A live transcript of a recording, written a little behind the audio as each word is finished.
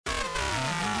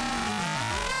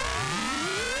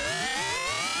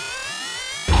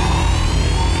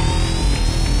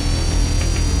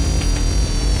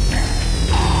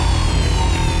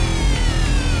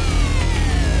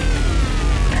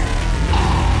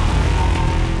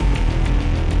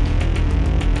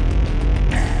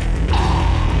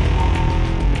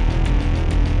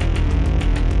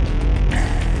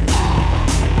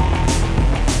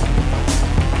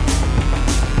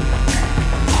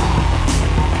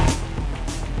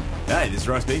this is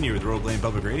Ross Payne here with Role Playing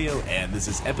Public Radio, and this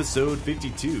is episode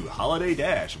 52, Holiday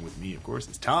Dash. And with me, of course,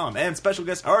 is Tom and special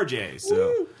guest RJ.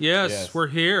 So, yes, we're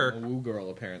here. A woo girl,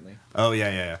 apparently. Oh,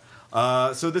 yeah.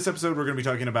 So this episode, we're going to be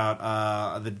talking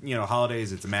about the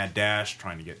holidays. It's a mad dash,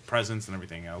 trying to get presents and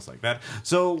everything else like that.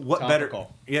 So what Topical.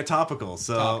 better? Yeah, topical.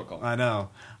 So Topical. I know.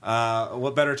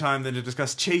 What better time than to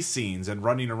discuss chase scenes and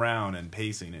running around and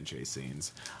pacing in chase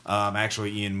scenes?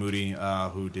 Actually, Ian Moody,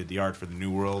 who did the art for the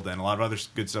New World and a lot of other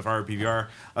good stuff, RPPR,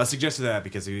 suggested that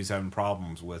because he was having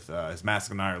problems with his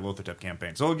Mask and I or Lothotep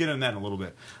campaign. So we'll get into that in a little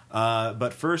bit.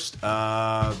 But first,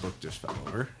 book just fell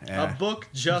over. A book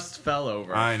just fell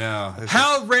over. I know.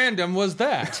 How random was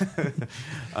that?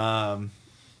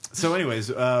 So anyways,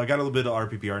 got a little bit of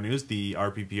RPPR news. The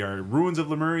RPPR Ruins of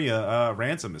Lemuria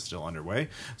ransom is still underway.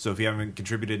 So if you haven't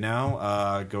contributed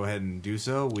now, go ahead and do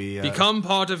so. We Become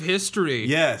part of history.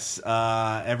 Yes,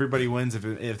 everybody wins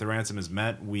if the ransom is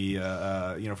met. We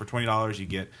for $20 you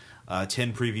get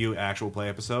 10 preview actual play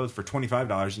episodes. For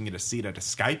 $25 you can get a seat at a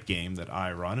Skype game that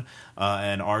I run,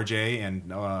 and RJ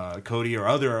and Cody or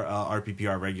other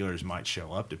RPPR regulars might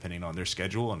show up depending on their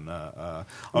schedule and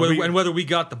whether we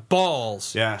got the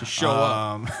balls to show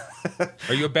up.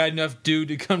 Are you a bad enough dude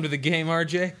to come to the game,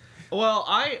 RJ? Well,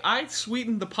 I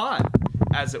sweetened the pot,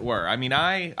 as it were. I mean,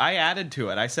 I added to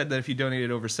it. I said that if you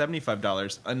donated over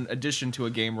 $75, in addition to a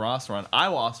game Ross run, I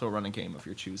will also run a game of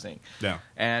your choosing. Yeah.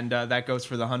 And that goes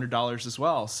for the $100 as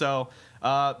well. So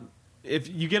if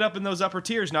you get up in those upper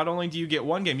tiers, not only do you get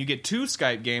one game, you get 2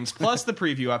 Skype games, plus the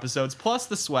preview episodes, plus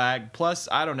the swag, plus,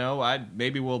 I don't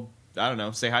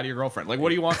know, say hi to your girlfriend. Like, what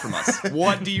do you want from us?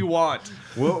 What do you want?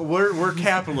 We're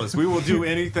capitalists. We will do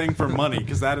anything for money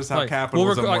because that is how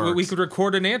capitalism works. We could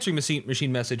record an answering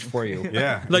machine message for you.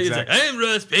 Yeah, like, exactly. It's like, I'm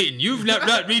Ross Payton. You've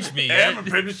not reached me yet. I'm a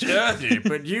British author,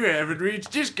 but you haven't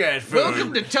reached this guy's phone.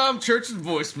 Welcome to Tom Church's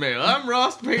voicemail. I'm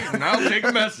Ross Payton. I'll take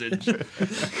a message.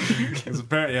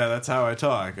 Apparently, that's how I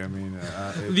talk. I mean,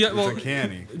 it's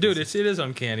uncanny, dude. It is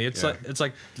uncanny. It's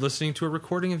like listening to a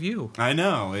recording of you. I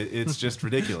know. It's just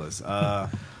ridiculous.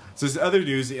 So this other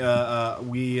news,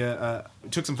 we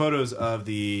took some photos of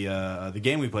the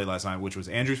game we played last night, which was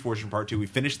Andrew's Fortune Part 2. We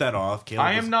finished that off.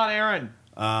 I am not Aaron.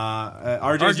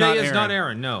 RJ is not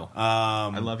Aaron. No.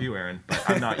 I love you, Aaron, but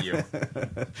I'm not you.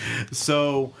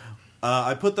 So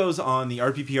I put those on the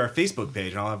RPPR Facebook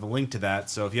page, and I'll have a link to that.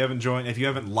 So if you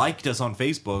haven't liked us on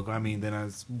Facebook, I mean,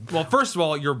 then well, first of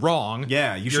all, you're wrong.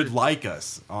 Yeah, you should like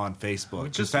us on Facebook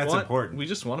because that's important. We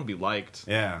just want to be liked.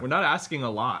 Yeah, we're not asking a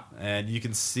lot, and you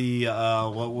can see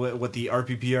what the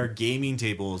RPPR gaming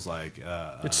table is like.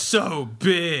 It's so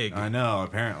big. I know,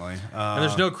 apparently, and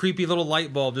there's no creepy little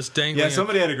light bulb just dangling. Yeah,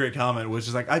 somebody had a great comment, which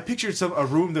is like, I pictured a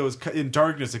room that was in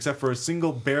darkness except for a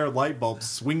single bare light bulb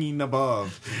swinging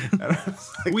above.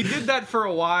 Like, we did that for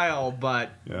a while, but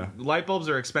light bulbs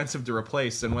are expensive to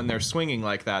replace, and when they're swinging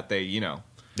like that, they,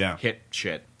 hit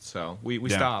shit. So we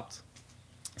stopped.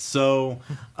 So,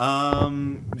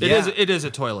 it is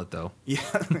a toilet, though.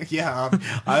 Yeah.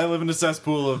 I live in a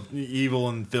cesspool of evil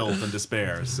and filth and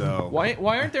despair. So why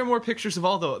aren't there more pictures of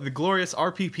all the glorious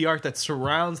RPP art that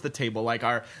surrounds the table, like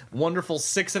our wonderful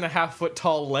 6.5 foot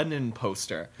tall Lenin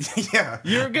poster? Yeah,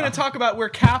 you're gonna talk about we're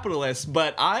capitalists,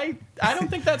 but I don't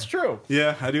think that's true.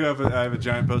 Yeah, I do have a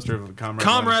giant poster of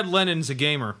Comrade Lenin's a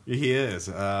gamer. He is.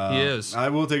 He is. I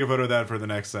will take a photo of that for the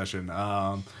next session.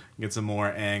 Get some more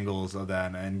angles of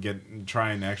that and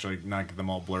try and actually not get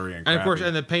them all blurry and crappy. And of course,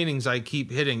 and the paintings I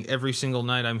keep hitting every single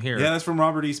night I'm here. Yeah, that's from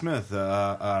Robert E. Smith,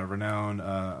 renowned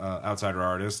outsider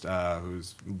artist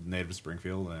who's native to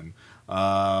Springfield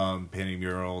and painting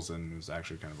murals and was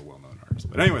actually kind of a well-known artist.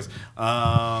 But anyways,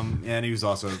 and he was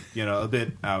also a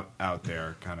bit out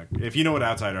there, kind of. If you know what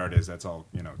outside art is, that's all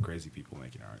crazy people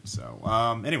making art.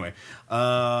 So anyway.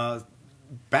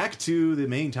 Back to the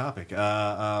main topic,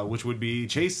 which would be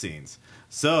chase scenes.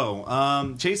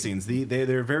 So, chase scenes,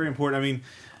 they're very important. I mean,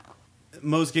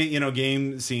 most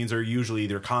game scenes are usually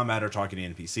either combat or talking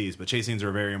to NPCs, but chase scenes are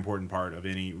a very important part of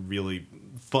any really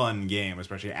fun game,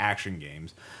 especially action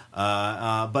games.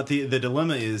 But the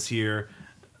dilemma is here.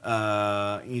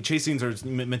 Chase scenes are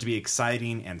meant to be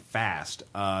exciting and fast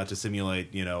to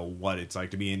simulate, what it's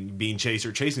like to be being chased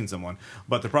or chasing someone.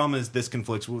 But the problem is this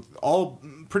conflicts with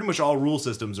pretty much all rule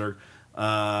systems are.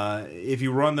 If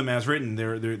you run them as written,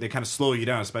 they kind of slow you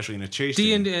down, especially in a chase.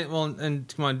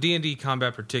 D&D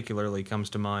combat particularly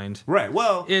comes to mind. Right.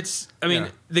 Well,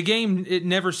 the game it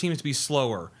never seems to be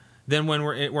slower than when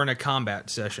we're in a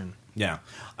combat session. Yeah,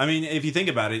 I mean, if you think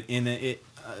about it,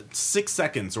 6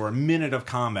 seconds or a minute of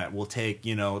combat will take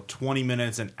 20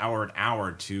 minutes, an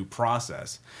hour to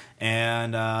process,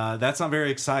 and that's not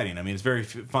very exciting. I mean, it's very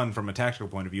fun from a tactical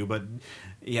point of view, but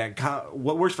yeah,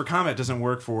 what works for combat doesn't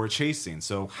work for chase scenes.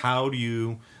 So how do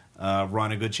you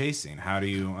run a good chase scene? How do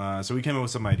you? So we came up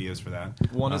with some ideas for that.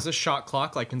 One is a shot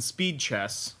clock, like in speed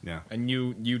chess. Yeah. And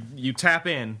you tap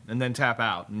in and then tap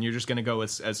out, and you're just going to go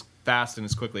as fast and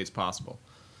as quickly as possible.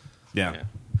 Yeah.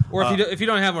 Or if you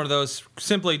don't have one of those,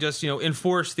 simply just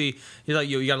enforce you got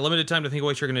a limited time to think of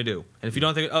what you're going to do, and if you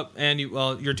don't think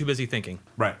you're too busy thinking.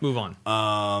 Right. Move on.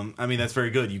 I mean, that's very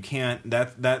good. You can't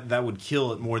that would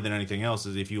kill it more than anything else,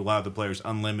 is if you allow the players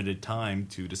unlimited time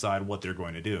to decide what they're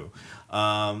going to do.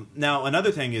 Now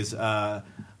another thing is,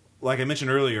 like I mentioned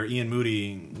earlier, Ian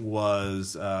Moody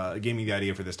gave me the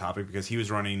idea for this topic because he was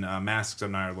running Masks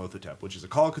of Nyarlathotep, which is a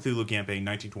Call of Cthulhu campaign,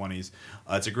 1920s.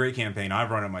 It's a great campaign.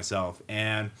 I've run it myself.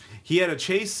 And he had a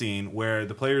chase scene where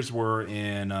the players were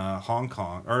in Hong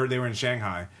Kong, or they were in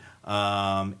Shanghai,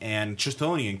 and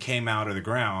Chthonian came out of the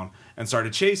ground and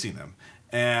started chasing them.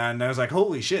 And I was like,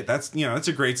 holy shit, that's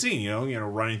a great scene,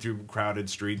 running through crowded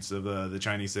streets of the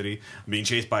Chinese city, being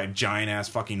chased by a giant-ass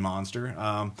fucking monster.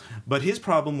 But his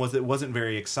problem was it wasn't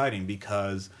very exciting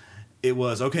because it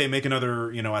was, okay, make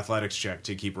another, athletics check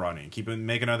to keep running.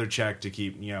 Make another check to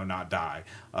keep, not die.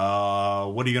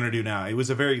 What are you going to do now? It was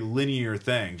a very linear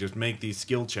thing. Just make these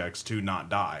skill checks to not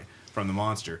die from the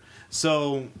monster.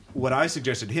 So what I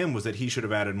suggested to him was that he should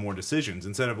have added more decisions.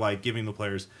 Instead of giving the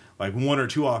players one or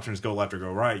two options, go left or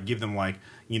go right, give them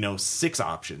 6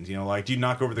 options. Do you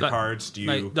knock over the cards? Do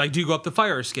you do you go up the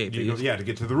fire escape? To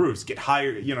get to the roofs, get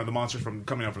higher. The monsters from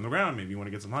coming up from the ground. Maybe you want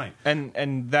to get some height.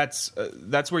 And that's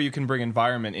where you can bring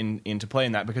environment into play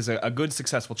in that, because a good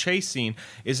successful chase scene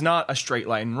is not a straight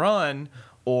line run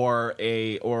or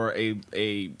a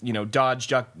dodge,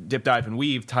 duck, dip, dive, and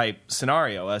weave type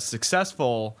scenario. A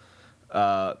successful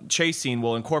chase scene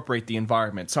will incorporate the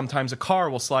environment. Sometimes a car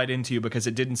will slide into you because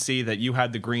it didn't see that you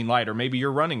had the green light, or maybe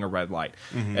you're running a red light.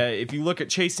 Mm-hmm. If you look at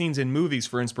chase scenes in movies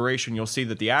for inspiration, you'll see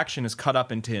that the action is cut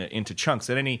up into chunks.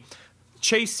 That any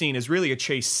chase scene is really a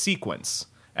chase sequence,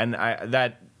 and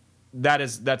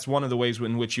that's one of the ways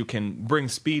in which you can bring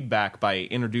speed back by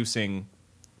introducing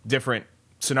different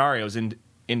scenarios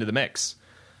into the mix.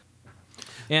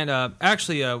 And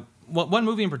actually, one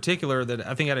movie in particular that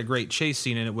I think had a great chase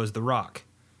scene in it was The Rock.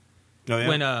 Oh,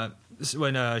 yeah?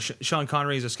 When Sean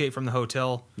Connery's escaped from the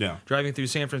hotel, driving through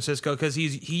San Francisco, because he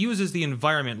uses the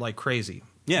environment like crazy.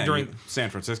 Yeah, during San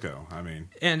Francisco. I mean,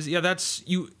 and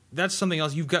that's something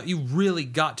else. You really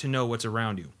got to know what's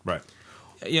around you. Right.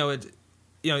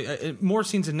 More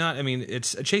scenes than not. I mean, a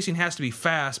chase scene has to be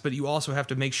fast, but you also have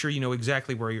to make sure you know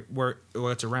exactly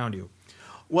what's around you.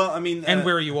 Well, I mean, and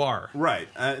where you are, right?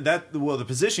 The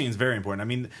positioning is very important. I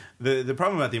mean, the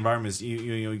problem about the environment is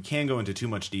you can go into too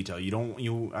much detail.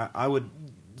 I would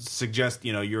suggest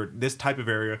you're this type of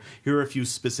area. Here are a few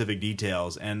specific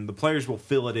details, and the players will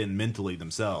fill it in mentally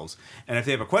themselves. And if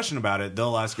they have a question about it,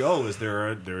 they'll ask, "Oh,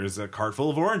 there is a cart full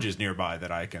of oranges nearby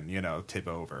that I can tip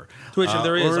over?" Which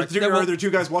there is, are there two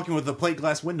guys walking with a plate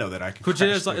glass window that I can? Which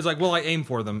is well, I aim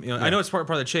for them. I know it's part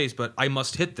of the chase, but I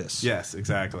must hit this. Yes,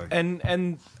 exactly.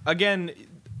 And again,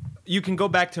 you can go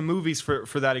back to movies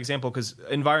for that example, because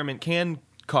environment can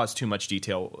cause too much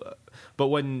detail. But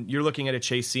when you're looking at a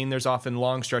chase scene, there's often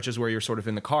long stretches where you're sort of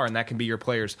in the car, and that can be your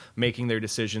players making their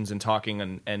decisions and talking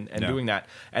and doing that.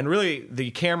 And really, the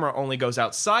camera only goes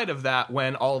outside of that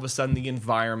when all of a sudden the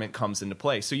environment comes into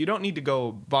play. So you don't need to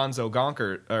go bonzo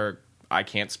gonker, or I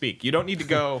can't speak. You don't need to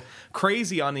go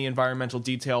crazy on the environmental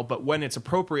detail, but when it's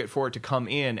appropriate for it to come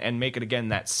in and make it, again,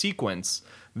 that sequence,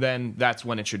 then that's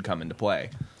when it should come into play.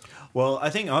 Well, I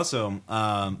think also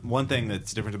one thing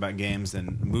that's different about games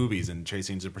than movies and chase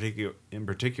scenes in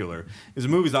particular is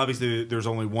in movies, obviously, there's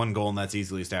only one goal, and that's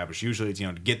easily established. Usually it's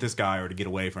to get this guy or to get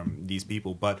away from these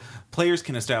people, but players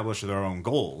can establish their own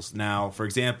goals. Now, for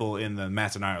example, in the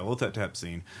Masks of Nyarlathotep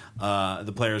scene,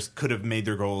 the players could have made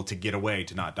their goal to get away,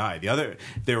 to not die.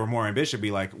 If they were more ambitious, it'd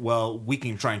be like, well, we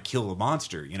can try and kill the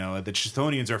monster. The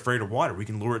Chthonians are afraid of water. We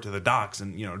can lure it to the docks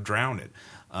and drown it.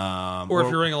 Or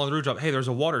if you're running along the rooftop, hey, there's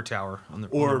a water tower on the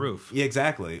roof. Yeah,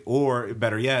 exactly. Or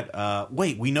better yet,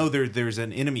 wait, we know there's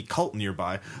an enemy cult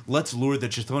nearby. Let's lure the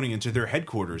Chthonians to their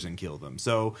headquarters and kill them.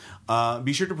 So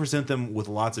be sure to present them with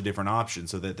lots of different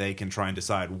options so that they can try and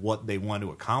decide what they want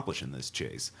to accomplish in this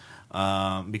chase.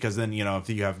 Because then, if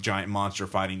you have giant monster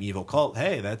fighting evil cult,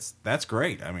 hey, that's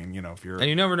great. I mean, if you're... And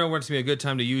you never know when it's going to be a good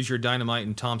time to use your dynamite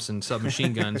and Thompson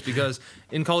submachine guns, because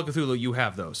in Call of Cthulhu, you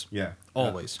have those. Yeah.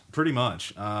 Always. Pretty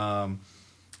much.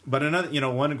 But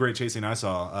another, one great chase scene I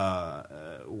saw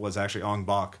was actually Ong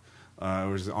Bak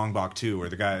It was Ong Bak 2, where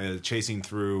the guy is chasing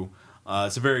through.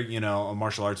 It's a very a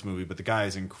martial arts movie, but the guy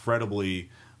is incredibly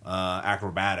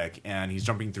acrobatic, and he's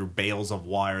jumping through bales of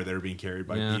wire that are being carried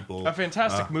by people. A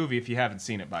fantastic movie if you haven't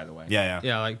seen it, by the way.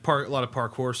 Yeah, like a lot of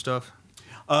parkour stuff.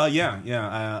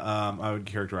 I would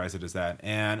characterize it as that.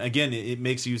 And again, it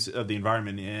makes use of the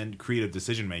environment and creative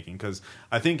decision making, because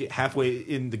I think halfway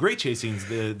in the great chase scenes,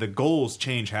 the goals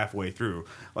change halfway through.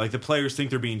 Like the players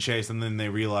think they're being chased, and then they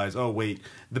realize, oh wait,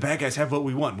 the bad guys have what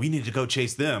we want. We need to go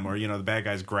chase them. Or the bad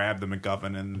guys grab the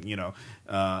MacGuffin, and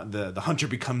the hunter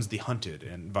becomes the hunted,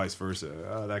 and vice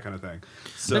versa. That kind of thing.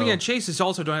 So Then again, chases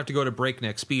also don't have to go to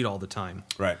breakneck speed all the time.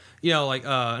 right,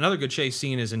 Another good chase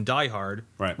scene is in Die Hard,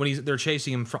 Right. when they're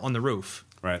chasing him on the roof.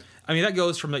 right. I mean, that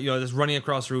goes from just running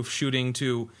across the roof, shooting,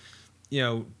 to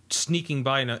sneaking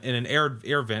by in an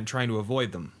air vent, trying to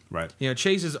avoid them. Right.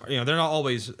 Chases, they're not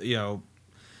always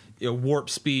warp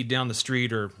speed down the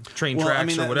street or train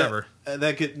tracks or whatever.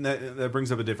 That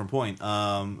brings up a different point.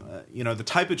 The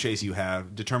type of chase you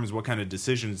have determines what kind of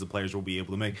decisions the players will be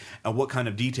able to make, and what kind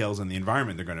of details in the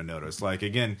environment they're going to notice. Like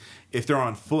again, if they're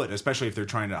on foot, especially if they're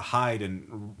trying to hide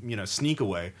and sneak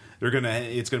away,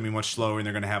 it's going to be much slower, and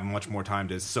they're going to have much more time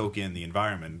to soak in the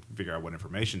environment, figure out what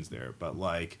information's there. But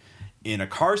like in a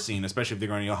car scene, especially if they're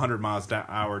going 100 miles an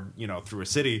hour, through a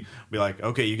city, be like,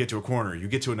 okay, you get to a corner, you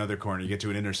get to another corner, you get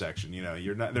to an intersection.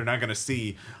 They're not going to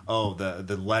see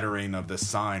the lettering of the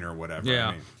sign or whatever. Yeah.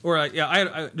 I mean, Or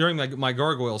I during my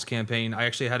Gargoyles campaign, I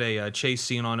actually had a chase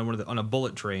scene on a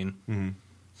bullet train. Mm-hmm.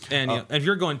 And if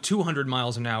you're going 200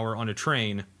 miles an hour on a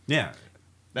train, yeah.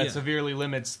 That severely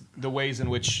limits the ways in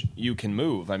which you can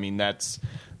move. I mean, that's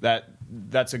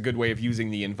a good way of using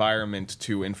the environment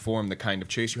to inform the kind of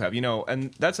chase you have.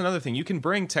 And that's another thing. You can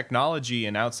bring technology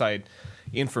and outside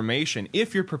information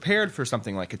if you're prepared for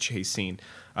something like a chase scene.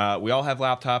 We all have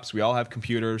laptops. We all have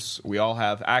computers. We all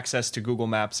have access to Google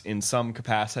Maps in some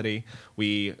capacity.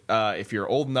 If you're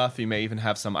old enough, you may even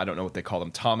have some, I don't know what they call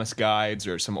them, Thomas guides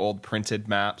or some old printed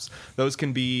maps. Those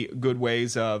can be good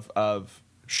ways of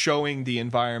showing the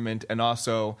environment and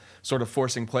also sort of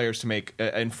forcing players to make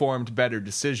informed, better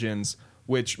decisions,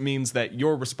 which means that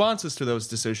your responses to those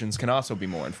decisions can also be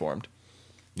more informed.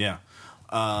 Yeah.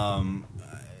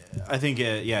 I think,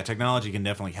 technology can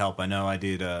definitely help. I know I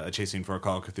did a chasing for a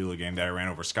Call of Cthulhu game that I ran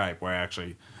over Skype, where I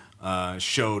actually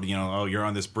showed, you're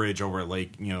on this bridge over a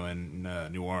lake, in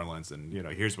New Orleans, and,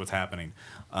 here's what's happening.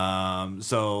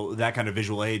 So that kind of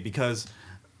visual aid, because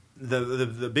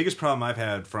the biggest problem I've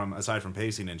had aside from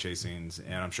pacing and chase scenes,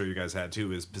 and I'm sure you guys had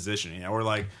too, is positioning, or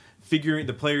like figuring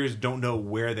the players don't know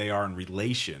where they are in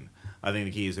relation. I think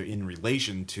the key is they're in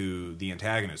relation to the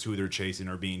antagonist, who they're chasing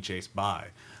or being chased by.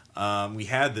 We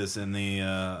had this in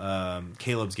the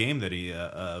Caleb's game that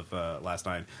last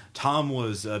night. Tom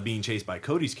was being chased by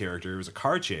Cody's character. It was a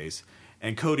car chase,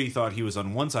 and Cody thought he was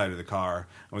on one side of the car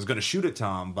and was going to shoot at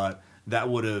Tom, but that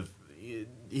would have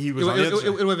it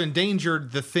would have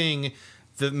endangered the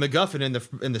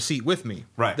MacGuffin in the seat with me,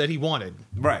 right? That he wanted,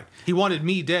 right? He wanted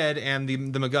me dead and the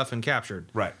MacGuffin captured,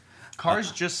 right? Cars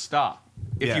just stop.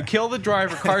 If you kill the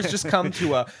driver, cars just come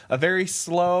to a very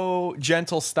slow,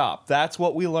 gentle stop. That's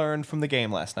what we learned from the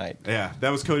game last night. Yeah,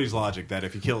 that was Cody's logic, that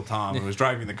if you killed Tom who was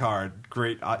driving the car at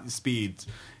great speeds,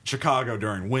 Chicago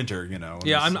during winter,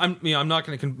 Yeah, I'm not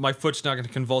going to. My foot's not going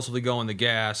to convulsively go on the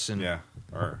gas, and that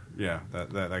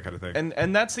kind of thing.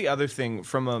 And that's the other thing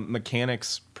from a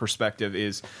mechanics perspective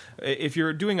is, if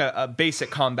you're doing a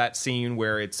basic combat scene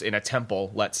where it's in a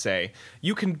temple, let's say,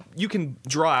 you can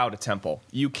draw out a temple.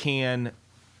 You can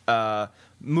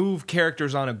move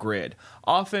characters on a grid.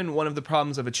 Often one of the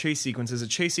problems of a chase sequence is a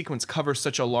chase sequence covers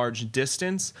such a large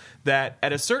distance that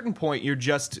at a certain point you're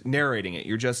just narrating it,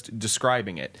 you're just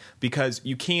describing it, because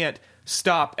you can't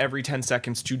stop every 10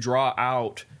 seconds to draw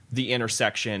out the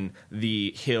intersection,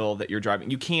 the hill that you're driving.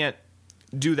 You can't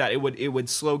do that. It would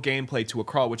slow gameplay to a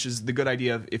crawl, which is the good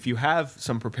idea of if you have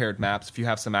some prepared maps, if you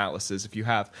have some atlases, if you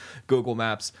have Google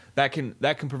Maps, that can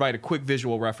provide a quick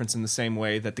visual reference in the same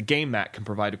way that the game map can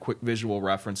provide a quick visual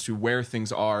reference to where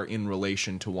things are in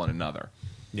relation to one another.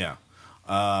 Yeah.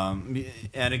 And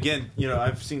again,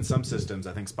 I've seen some systems,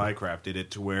 I think Spycraft did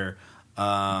it, to where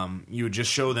you would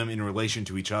just show them in relation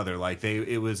to each other. Like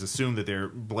it was assumed that they're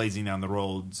blazing down the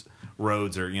roads or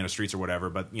streets or whatever,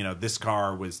 but this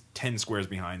car was 10 squares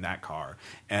behind that car,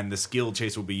 and the skill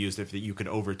chase would be used if you could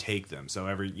overtake them. So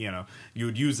you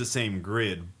would use the same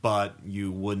grid, but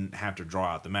you wouldn't have to draw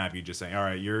out the map. You just say, all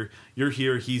right, you're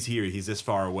here, he's this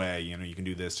far away. You can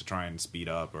do this to try and speed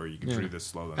up, or you can do this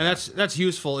slow. And that's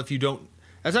useful if you don't.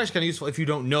 That's actually kind of useful if you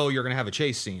don't know you're going to have a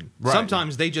chase scene. Right.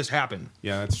 Sometimes they just happen.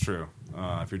 Yeah, that's true.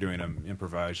 If you're doing an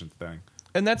improvisation thing.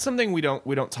 And that's something we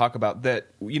don't talk about. That,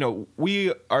 you know,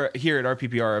 we are here at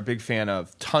RPPR are a big fan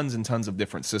of tons and tons of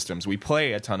different systems. We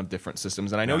play a ton of different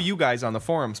systems, and I know you guys on the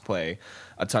forums play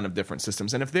a ton of different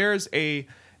systems. And if there's a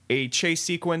chase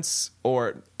sequence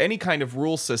or any kind of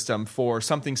rule system for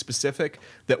something specific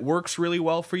that works really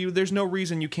well for you, there's no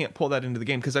reason you can't pull that into the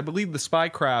game. Because I believe the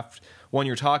Spycraft one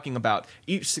you're talking about,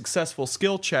 each successful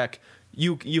skill check,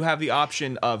 you have the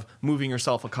option of moving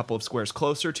yourself a couple of squares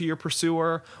closer to your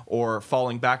pursuer, or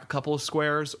falling back a couple of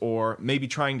squares, or maybe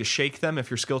trying to shake them if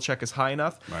your skill check is high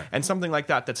enough. Right. And something like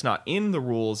that that's not in the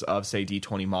rules of, say,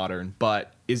 D20 Modern,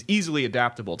 but is easily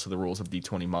adaptable to the rules of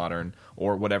D20 Modern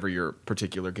or whatever your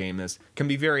particular game is, can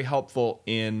be very helpful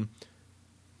in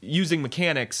using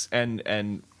mechanics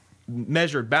and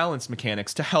measured balance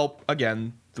mechanics to help,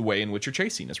 again, the way in which your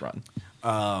chase scene is run.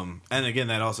 And again,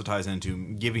 that also ties into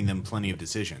giving them plenty of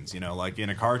decisions. You know, like in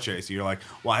a car chase, you're like,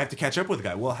 well, I have to catch up with the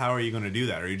guy. Well, how are you going to do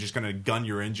that? Are you just going to gun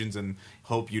your engines and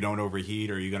hope you don't overheat?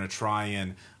 Or are you going to try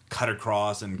and cut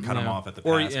across and cut them off at the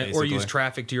pass, or use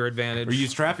traffic to your advantage? Or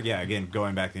use traffic, yeah. Again,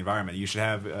 going back to the environment, you should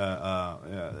have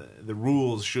the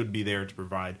rules should be there to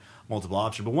provide multiple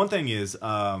options. But one thing is,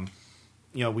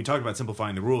 you know, we talked about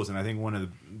simplifying the rules, and I think one of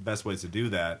the best ways to do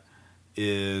that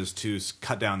is to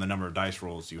cut down the number of dice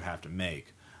rolls you have to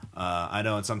make. I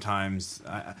know, and sometimes,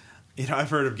 I've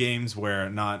heard of games where,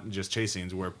 not just chase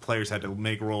scenes, where players had to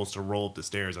make rolls to roll up the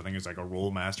stairs. I think it's like a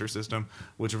Roll Master system,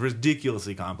 which is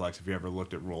ridiculously complex if you ever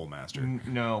looked at Roll Master.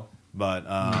 No. But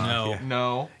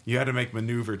No. you had to make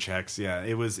maneuver checks. Yeah,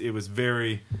 it was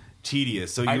very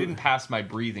tedious. So I didn't pass my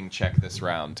breathing check this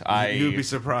round. You'd be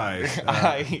surprised.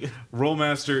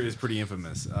 Rollmaster is pretty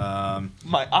infamous.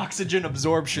 My oxygen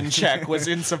absorption check was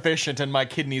insufficient, and my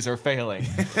kidneys are failing.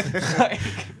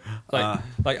 Like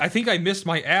I think I missed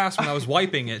my ass when I was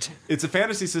wiping it. It's a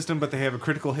fantasy system, but they have a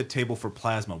critical hit table for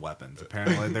plasma weapons.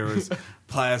 Apparently, there was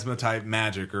plasma type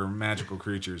magic or magical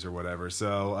creatures or whatever.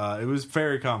 So it was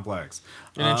very complex.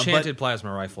 An enchanted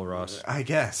plasma rifle, Ross. I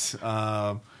guess.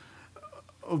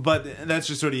 But that's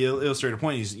just sort of illustrate a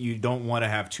point. Is you don't want to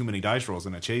have too many dice rolls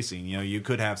in a chase scene. You know, you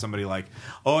could have somebody like,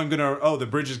 the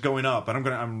bridge is going up, and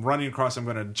I'm running across. I'm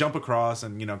gonna jump across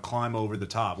and climb over the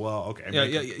top. Well, okay. Yeah.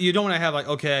 You don't want to have like,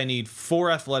 okay, I need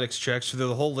 4 athletics checks for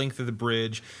the whole length of the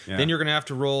bridge. Yeah. Then you're gonna have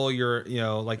to roll your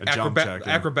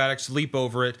acrobatics, leap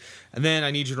over it, and then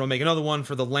I need you to make another one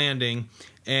for the landing,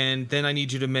 and then I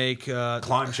need you to make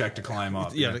climb check to climb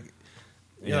up. Yeah.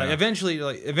 Eventually,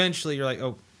 you're like,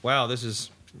 oh wow, this is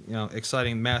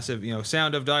exciting, massive,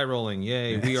 sound of die rolling.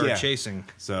 Yay, we are chasing.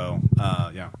 So,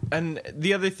 yeah. And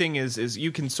the other thing is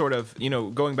you can sort of,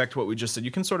 going back to what we just said,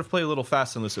 you can sort of play a little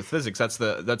fast and loose with physics.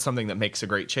 That's something that makes a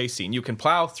great chase scene. You can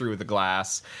plow through the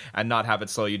glass and not have it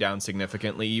slow you down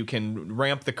significantly. You can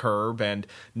ramp the curb and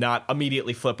not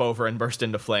immediately flip over and burst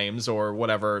into flames or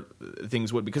whatever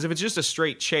things would. Because if it's just a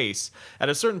straight chase, at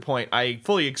a certain point, I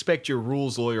fully expect your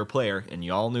rules lawyer player, and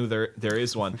you all knew there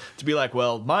is one, to be like,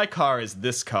 well, my car is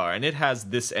this car, and it has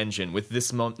this engine with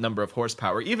this number of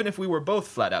horsepower. Even if we were both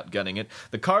flat out gunning it,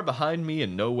 the car behind me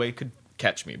in no way could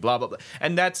catch me, blah blah blah.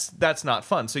 And that's not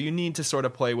fun. So you need to sort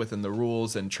of play within the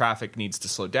rules, and traffic needs to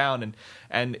slow down,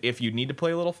 and if you need to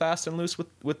play a little fast and loose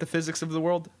with the physics of the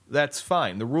world, that's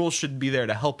fine. The rules should be there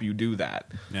to help you do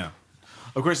that. Yeah.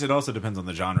 Of course, it also depends on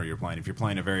the genre you're playing. If you're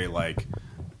playing a very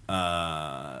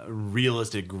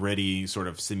realistic, gritty, sort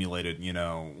of simulated,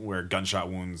 where gunshot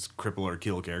wounds cripple or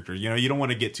kill characters. You don't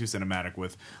want to get too cinematic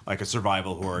with like a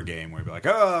survival horror game where you'd be like,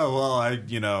 oh, well, I,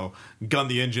 gun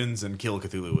the engines and kill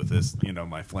Cthulhu with this,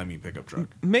 my flaming pickup truck.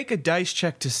 Make a dice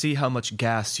check to see how much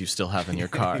gas you still have in your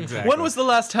car. Exactly. When was the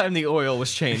last time the oil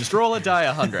was changed? Roll a die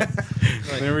 100.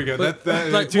 There we go.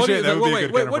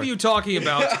 What are you talking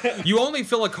about? You only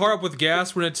fill a car up with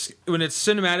gas when it's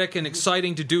cinematic and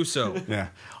exciting to do so. Yeah.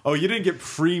 Oh, you didn't get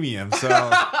premium, so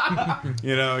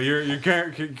your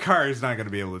car is not going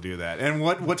to be able to do that. And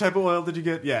what type of oil did you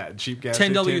get? Yeah, cheap gas.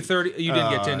 10W30. You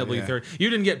didn't get 10W30. Yeah. You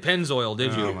didn't get Pennzoil,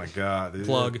 did you? Oh my God.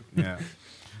 Plug.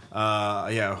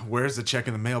 Yeah. Where's the check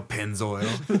in the mail? Pennzoil.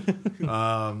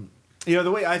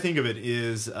 The way I think of it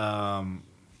is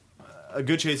a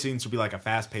good chase scene should be like a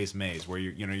fast-paced maze where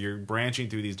you're branching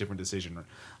through these different decisions.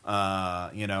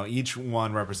 Each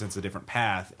one represents a different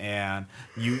path, and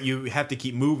you have to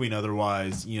keep moving,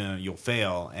 otherwise you'll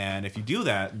fail. And if you do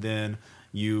that, then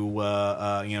you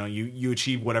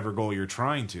achieve whatever goal you're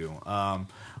trying to.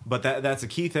 But that's a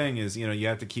key thing is you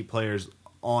have to keep players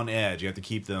on edge. You have to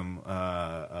keep them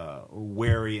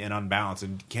wary and unbalanced,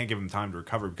 and can't give them time to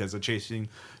recover, because the chasing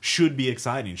should be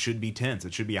exciting, should be tense.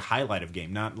 It should be a highlight of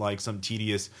game, not like some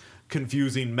tedious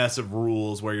confusing mess of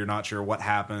rules where you're not sure what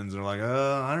happens, or like,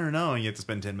 I don't know, and you have to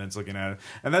spend 10 minutes looking at it.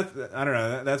 And that's, I don't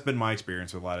know, that's been my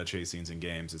experience with a lot of chase scenes in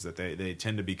games, is that they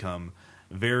tend to become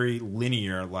very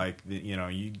linear, like, you know,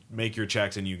 you make your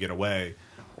checks and you get away,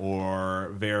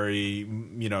 or very,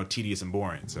 you know, tedious and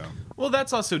boring. So, well,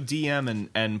 that's also DM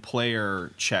and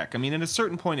player check. I mean, at a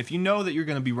certain point, if you know that you're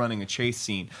going to be running a chase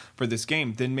scene for this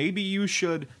game, then maybe you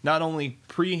should not only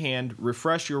pre-hand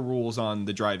refresh your rules on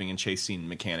the driving and chase scene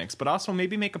mechanics, but also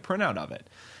maybe make a printout of it,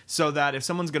 so that if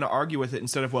someone's going to argue with it,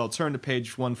 instead of, well, turn to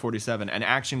page 147, and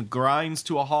action grinds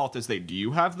to a halt as do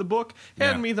you have the book?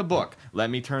 Hand me the book.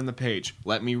 Let me turn the page.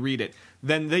 Let me read it.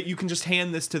 Then you can just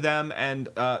hand this to them and,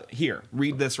 here,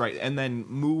 read this right, and then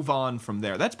move on from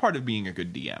there. That's part of being a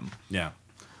good DM. yeah.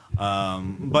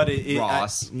 But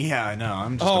Ross. I know.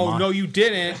 I'm just No, you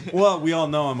didn't. Well, we all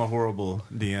know I'm a horrible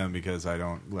DM because I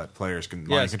don't let players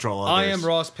mind control others. I am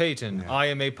Ross Payton. Yeah. I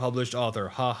am a published author.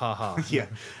 Ha ha ha. Yeah,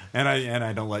 and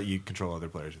I don't let you control other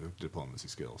players with diplomacy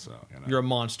skills. So you know. You're a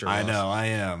monster. I Ross. know I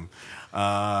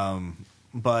am.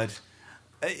 But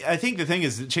I think the thing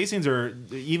is, that chase scenes are,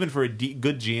 even for a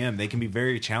good GM, they can be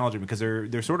very challenging because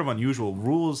they're sort of unusual.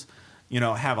 Rules, you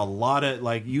know, have a lot of,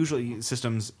 like, usually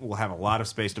systems will have a lot of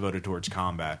space devoted towards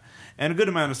combat and a good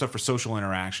amount of stuff for social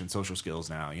interaction, social skills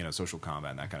now, you know, social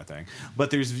combat and that kind of thing.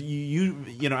 But there's,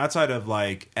 you know, outside of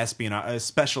like espionage,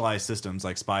 specialized systems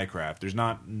like Spycraft, there's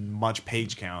not much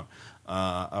page count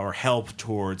or help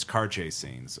towards car chase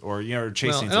scenes or, you know,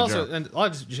 chase scenes. And a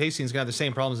lot of chase scenes got the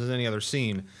same problems as any other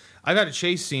scene. I've had a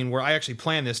chase scene where I actually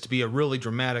planned this to be a really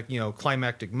dramatic, you know,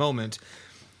 climactic moment.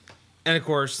 And of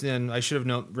course, then I should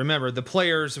have remembered the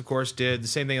players, of course, did the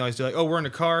same thing I always do. Like, oh, we're in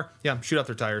a car. Yeah, shoot out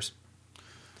their tires.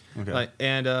 Okay. Like,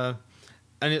 and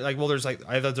there's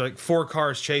like 4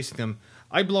 cars chasing them.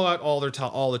 I blow out all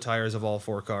the tires of all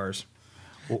 4 cars.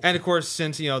 Well, and of course,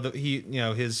 since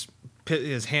his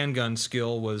handgun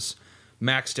skill was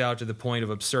maxed out to the point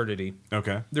of absurdity.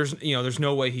 Okay. There's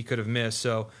no way he could have missed.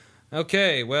 So,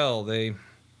 okay, well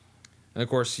and of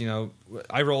course, you know,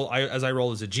 I roll as a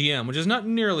GM, which is not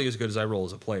nearly as good as I roll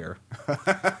as a player,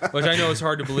 which I know is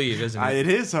hard to believe, isn't it? It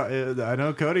is. I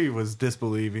know Cody was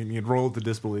disbelieving. He'd rolled to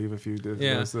disbelieve if you did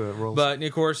those rolls. But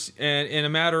of course, and in a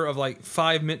matter of like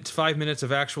 5 minutes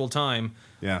of actual time,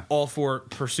 all 4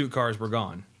 pursuit cars were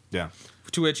gone. Yeah.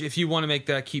 To which, if you want to make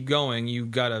that keep going, you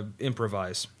gotta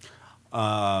improvise.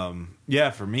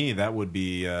 Yeah, for me that would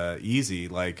be easy.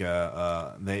 Like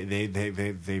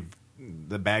they've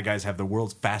the bad guys have the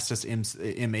world's fastest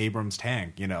M. Abrams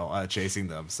tank, you know, chasing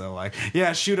them. So, like,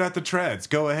 yeah, shoot out the treads.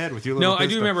 Go ahead with your little pistol. I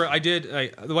do remember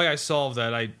the way I solved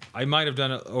that, I might have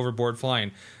done it overboard flying.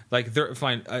 Like,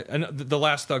 the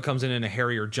last thug comes in a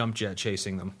Harrier jump jet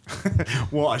chasing them.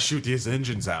 Well, I shoot these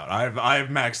engines out. I have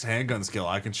maxed handgun skill.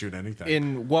 I can shoot anything.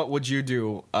 In what would you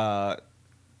do,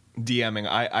 DMing?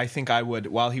 I think I would,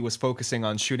 while he was focusing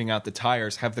on shooting out the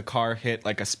tires, have the car hit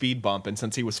like a speed bump, and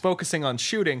since he was focusing on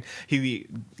shooting, he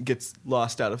gets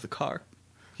lost out of the car.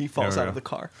 He falls out of the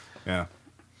car. Yeah.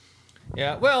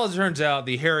 Yeah, well, it turns out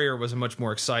the Harrier was a much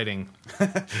more exciting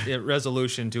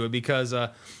resolution to it because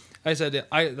I said,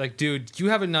 dude, you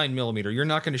have a 9mm. You're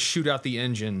not going to shoot out the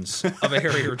engines of a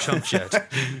Harrier jump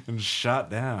jet. And shot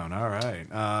down. All right.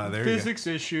 There Physics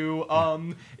you go. issue.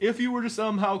 If you were to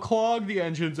somehow clog the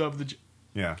engines of the...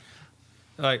 Yeah.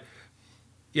 Like,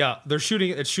 yeah,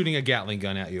 it's shooting a Gatling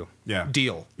gun at you. Yeah.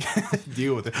 Deal.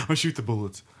 Deal with it. I'll shoot the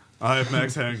bullets. I have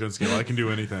max handgun skill. I can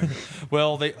do anything.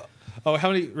 Well,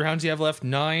 how many rounds do you have left?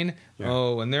 9? Yeah.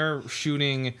 Oh, and they're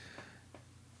shooting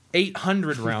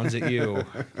 800 rounds at you.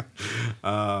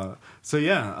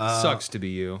 Sucks to be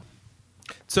you.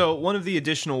 So one of the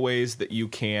additional ways that you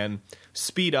can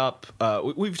speed up,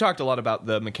 we've talked a lot about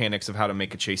the mechanics of how to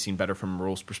make a chase scene better from a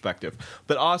rules perspective,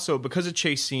 but also because a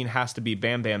chase scene has to be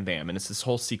bam, bam, bam, and it's this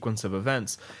whole sequence of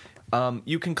events,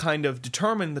 you can kind of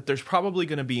determine that there's probably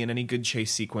going to be in any good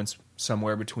chase sequence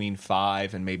somewhere between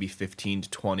 5 and maybe 15 to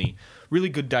 20 really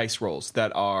good dice rolls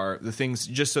that are the things,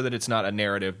 just so that it's not a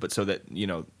narrative, but so that, you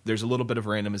know, there's a little bit of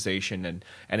randomization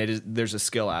and there's a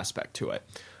skill aspect to it.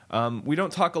 We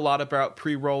don't talk a lot about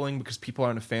pre-rolling because people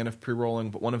aren't a fan of pre-rolling,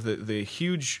 but one of the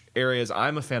huge areas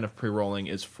I'm a fan of pre-rolling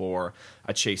is for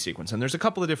a chase sequence. And there's a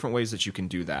couple of different ways that you can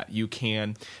do that. You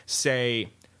can say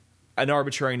an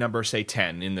arbitrary number, say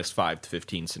 10 in this 5 to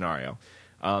 15 scenario.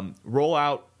 Roll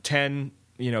out 10,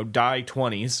 die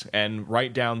 20s and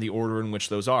write down the order in which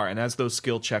those are. And as those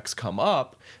skill checks come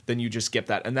up, then you just get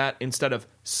that. And that, instead of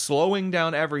slowing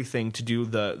down everything to do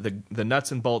the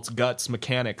nuts and bolts, guts,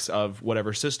 mechanics of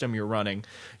whatever system you're running,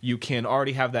 you can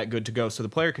already have that good to go. So the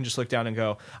player can just look down and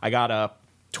go, I got a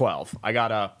 12, I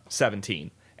got a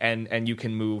 17. and you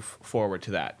can move forward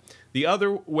to that. The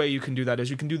other way you can do that is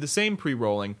you can do the same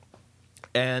pre-rolling,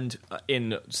 and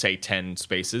in, say, 10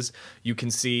 spaces, you can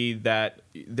see that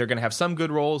they're going to have some good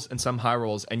rolls and some high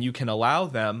rolls, and you can allow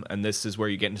them, and this is where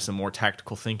you get into some more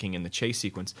tactical thinking in the chase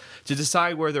sequence, to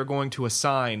decide where they're going to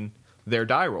assign their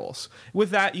die rolls. With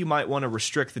that, you might want to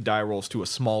restrict the die rolls to a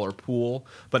smaller pool,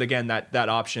 but again, that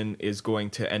option is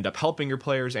going to end up helping your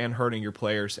players and hurting your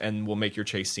players, and will make your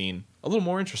chase scene a little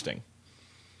more interesting.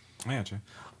 I gotcha.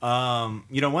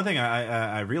 One thing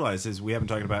I realized is we haven't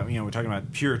talked about, we're talking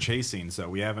about pure chase scenes. So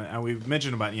we've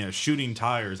mentioned about, shooting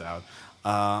tires out.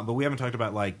 But we haven't talked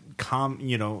about like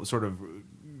sort of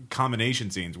combination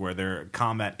scenes where they're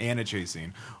combat and a chase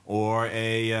scene, or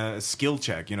a skill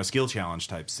check, skill challenge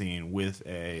type scene with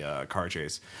a car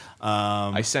chase.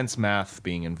 I sense math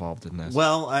being involved in this.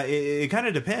 Well, it kind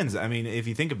of depends. I mean, if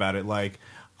you think about it, like,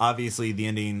 obviously the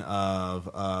ending of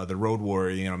the Road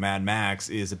Warrior, Mad Max,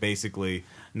 is basically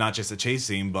not just a chase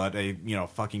scene, but a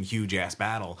fucking huge ass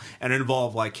battle, and it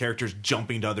involved like characters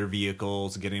jumping to other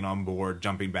vehicles, getting on board,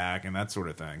 jumping back, and that sort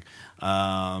of thing.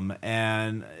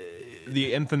 And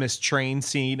the infamous train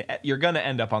scene, you're going to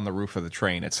end up on the roof of the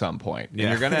train at some point. And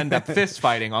you're going to end up fist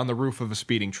fighting on the roof of a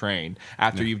speeding train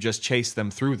after you've just chased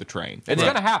them through the train. It's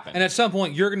going to happen. And at some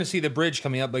point, you're going to see the bridge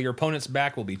coming up, but your opponent's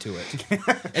back will be to it.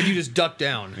 And you just duck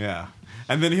down. Yeah.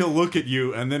 And then he'll look at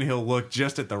you, and then he'll look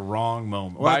just at the wrong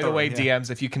moment. By the way, DMs,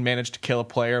 if you can manage to kill a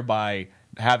player by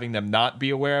having them not be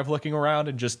aware of looking around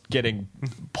and just getting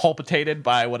pulpitated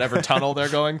by whatever tunnel they're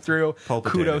going through,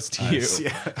 kudos to you.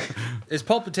 Yeah. Is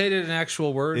pulpitated an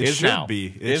actual word? It should now. be.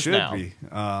 It should be.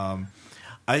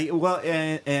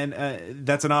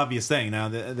 That's an obvious thing. Now,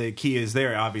 the key is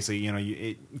there.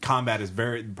 Obviously, combat is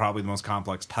probably the most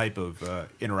complex type of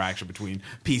interaction between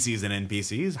PCs and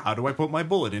NPCs. How do I put my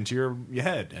bullet into your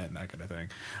head and that kind of thing?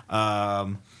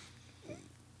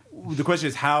 The question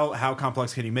is how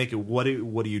complex can you make it? What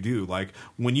do you do? Like,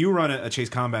 when you run a chase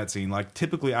combat scene, like,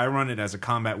 typically I run it as a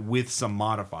combat with some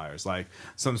modifiers, like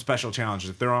some special challenges.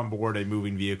 If they're on board a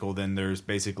moving vehicle, then there's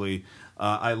basically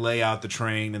I lay out the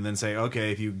train and then say,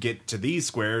 okay, if you get to these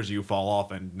squares, you fall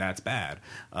off, and that's bad.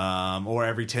 Or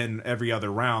every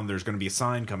other round, there's going to be a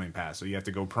sign coming past, so you have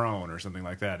to go prone or something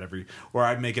like that. Or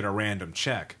I'd make it a random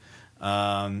check.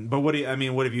 But what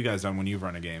have you guys done when you've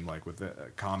run a game like with the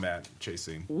combat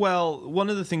chasing? Well, one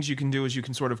of the things you can do is you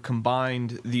can sort of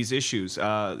combine these issues.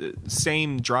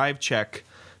 Same drive check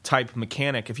type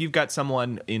mechanic. If you've got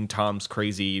someone in Tom's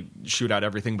crazy shoot out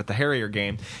everything but the Harrier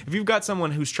game, if you've got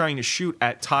someone who's trying to shoot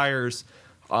at tires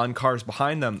on cars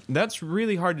behind them, that's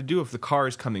really hard to do if the car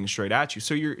is coming straight at you.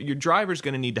 So your driver's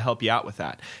going to need to help you out with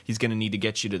that. He's going to need to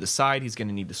get you to the side. He's going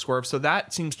to need to swerve. So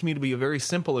that seems to me to be a very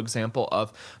simple example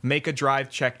of make a drive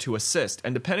check to assist.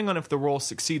 And depending on if the roll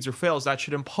succeeds or fails, that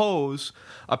should impose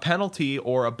a penalty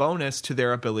or a bonus to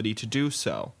their ability to do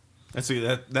so. That's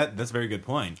a very good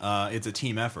point. It's a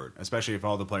team effort, especially if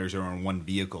all the players are on one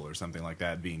vehicle or something like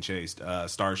that being chased.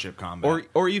 Starship combat,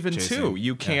 or even chasing. two.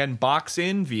 You can box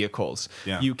in vehicles.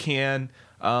 Yeah. You can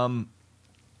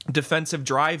defensive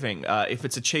driving. If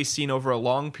it's a chase scene over a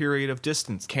long period of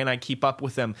distance, can I keep up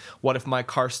with them? What if my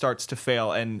car starts to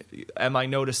fail? And am I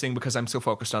noticing because I'm so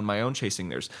focused on my own chasing?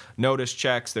 There's notice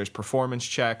checks, there's performance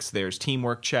checks, there's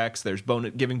teamwork checks, there's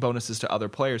giving bonuses to other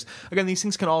players. Again, these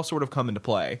things can all sort of come into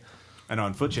play. And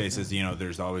on foot chases,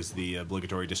 there's always the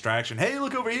obligatory distraction. Hey,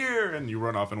 look over here, and you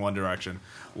run off in one direction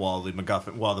while the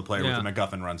player with the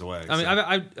MacGuffin runs away.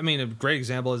 I mean, a great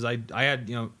example is I had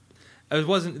it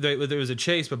wasn't there was a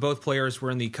chase, but both players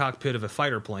were in the cockpit of a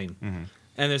fighter plane,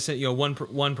 and there's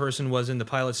one person was in the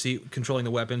pilot's seat controlling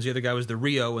the weapons, the other guy was the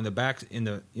Rio in the back in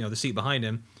the the seat behind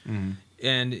him,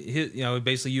 and his,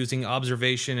 basically using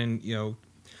observation and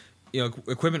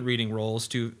equipment reading rolls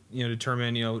to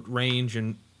determine range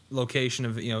and location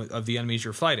of of the enemies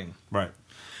you're fighting. Right.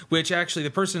 Which actually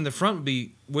the person in the front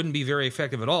wouldn't be very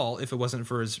effective at all if it wasn't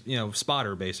for his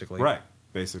spotter, basically. Right.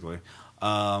 Basically.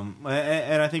 And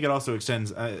I think it also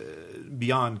extends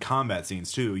beyond combat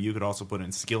scenes too. You could also put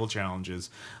in skill challenges,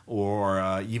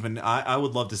 or even I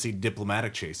would love to see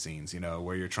diplomatic chase scenes.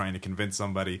 Where you're trying to convince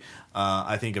somebody.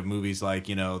 I think of movies like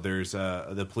there's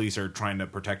the police are trying to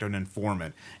protect an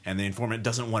informant, and the informant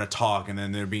doesn't want to talk, and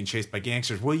then they're being chased by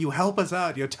gangsters. Will you help us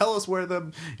out? tell us where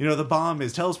the the bomb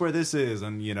is. Tell us where this is,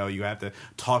 and you have to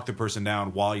talk the person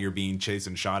down while you're being chased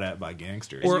and shot at by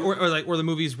gangsters. Or the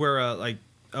movies where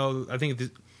I think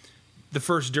the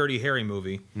first Dirty Harry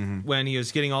movie, when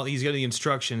he's getting the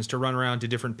instructions to run around to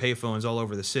different payphones all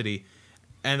over the city,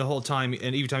 and the whole time, and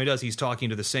every time he does, he's talking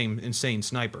to the same insane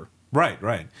sniper.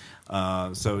 Right.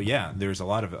 So yeah, there's a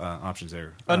lot of options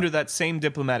there. Under that same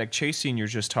diplomatic chase scene you're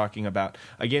just talking about,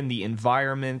 again, the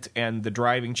environment and the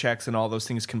driving checks and all those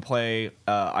things can play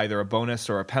either a bonus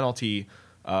or a penalty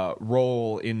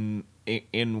role in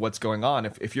what's going on.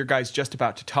 If your guy's just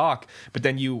about to talk, but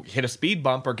then you hit a speed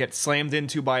bump or get slammed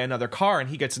into by another car and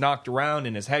he gets knocked around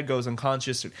and his head goes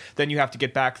unconscious, then you have to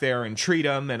get back there and treat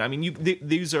him. And I mean,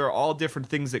 these are all different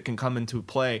things that can come into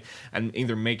play and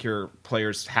either make your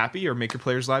players happy or make your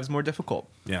players' lives more difficult.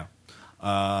 Yeah.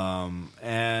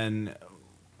 And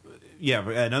yeah,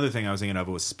 but another thing I was thinking of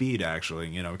was speed,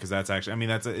 actually, because that's actually, I mean,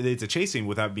 it's a chasing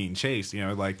without being chased,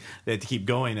 like they have to keep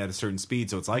going at a certain speed,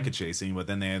 so it's like a chasing, but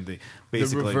then they have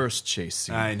basically the reverse chase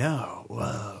scene. I know.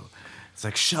 Whoa. It's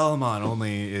like Shellman,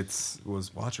 only was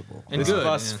watchable. And This good,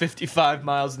 bus yeah. 55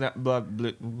 miles an hour. But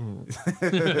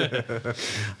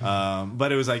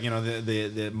it was like,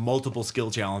 the multiple skill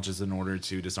challenges in order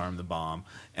to disarm the bomb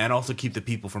and also keep the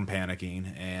people from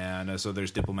panicking. And so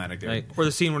there's diplomatic there. Right. Or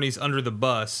the scene when he's under the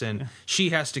bus and she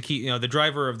has to keep, the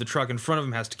driver of the truck in front of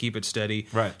him has to keep it steady.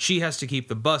 Right. She has to keep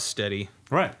the bus steady.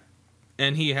 Right.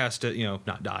 And he has to,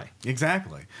 not die.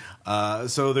 Exactly.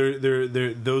 So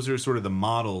those are sort of the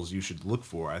models you should look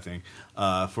for, I think,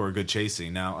 for a good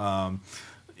chasing. Now,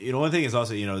 one thing is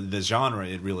also, the genre,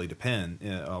 it really depends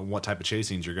on what type of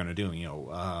chasings you're going to do.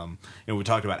 We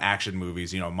talked about action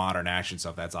movies, modern action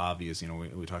stuff. That's obvious.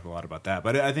 We talk a lot about that.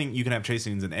 But I think you can have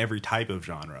chasings in every type of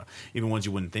genre, even ones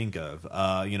you wouldn't think of.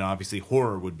 Obviously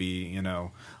horror would be,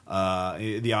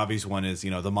 the obvious one is,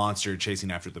 the monster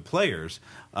chasing after the players.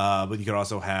 But you could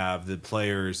also have the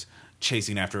players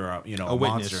chasing after a witness.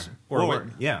 monster Or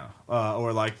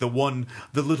or like the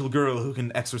little girl who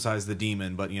can exorcise the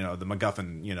demon, but the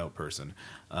MacGuffin person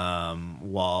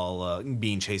while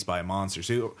being chased by a monster.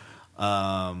 So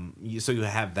you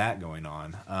have that going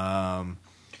on.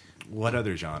 What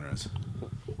other genres?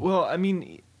 Well, I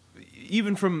mean,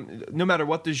 even from no matter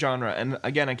what the genre, and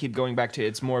again, I keep going back to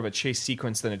it's more of a chase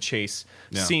sequence than a chase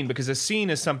scene, because a scene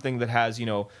is something that has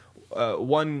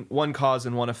one cause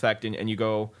and one effect, and you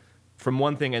go from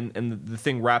one thing and the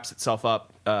thing wraps itself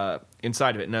up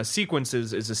inside of it. And a sequence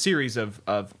is a series of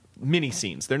mini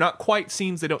scenes. They're not quite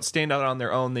scenes. They don't stand out on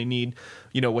their own. They need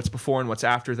what's before and what's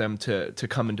after them to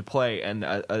come into play. And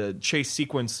a chase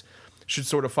sequence should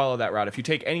sort of follow that route. If you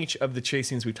take any of the chase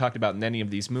scenes we've talked about in any of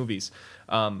these movies,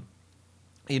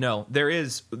 there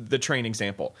is the train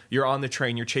example. You're on the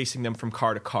train, you're chasing them from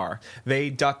car to car.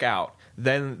 They duck out.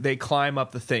 Then they climb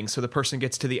up the thing. So the person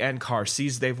gets to the end car,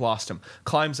 sees they've lost him,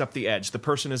 climbs up the edge. The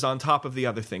person is on top of the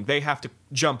other thing. They have to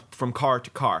jump from car to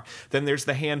car. Then there's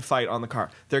the hand fight on the car.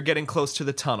 They're getting close to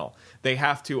the tunnel. They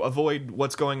have to avoid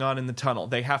what's going on in the tunnel.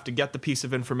 They have to get the piece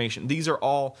of information. These are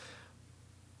all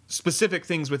specific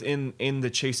things within the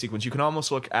chase sequence. You can almost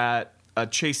look at a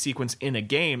chase sequence in a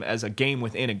game as a game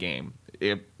within a game.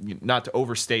 Not to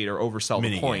overstate or oversell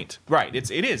the point. Right.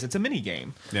 It's a mini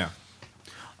game. Yeah.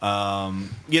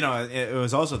 It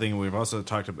was also a thing we've also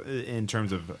talked about in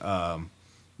terms of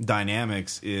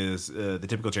dynamics is the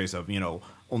typical chase of,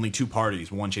 only two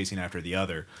parties, one chasing after the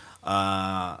other.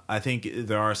 I think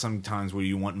there are some times where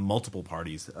you want multiple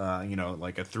parties,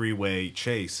 like a three-way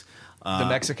chase. The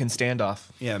Mexican standoff.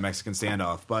 Yeah, the Mexican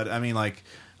standoff. But, I mean,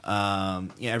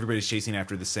 everybody's chasing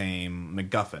after the same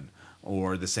MacGuffin.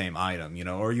 Or the same item,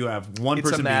 or you have one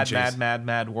person being chased. It's a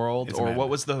mad world. Or what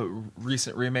was the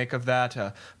recent remake of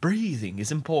that? Breathing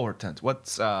is important.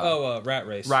 What's Rat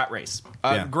Race. Rat Race.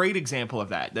 Great example of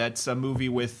that. That's a movie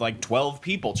with 12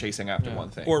 people chasing after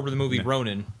one thing. Or the movie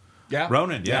Ronin. Yeah,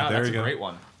 Ronin. Yeah, there that's you go. A great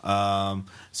one.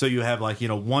 So you have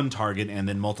one target and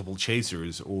then multiple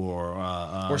chasers,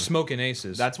 or Smoking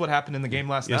Aces. That's what happened in the game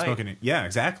last night. Yeah,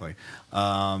 exactly.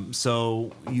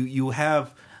 So you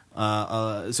have.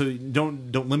 So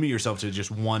don't limit yourself to just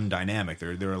one dynamic.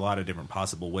 There are a lot of different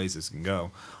possible ways this can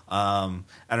go. And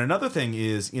another thing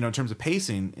is, in terms of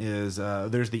pacing, is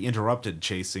there's the interrupted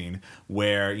chase scene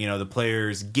where the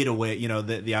players get away.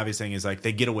 The obvious thing is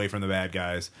they get away from the bad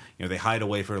guys. They hide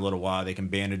away for a little while. They can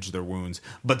bandage their wounds,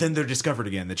 but then they're discovered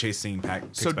again. The chase scene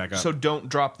picks back up. So don't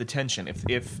drop the tension.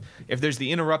 If there's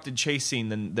the interrupted chase scene,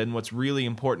 then what's really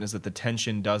important is that the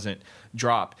tension doesn't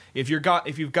drop. If you've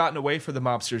gotten away from the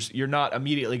mobsters, you're not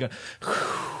immediately going,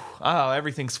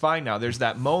 everything's fine now. There's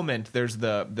that moment. There's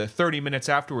the 30 minutes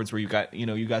afterwards where you got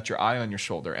your eye on your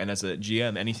shoulder. And as a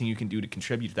GM, anything you can do to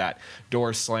contribute to that,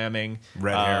 doors slamming,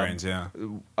 red herrings,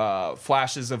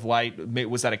 flashes of light.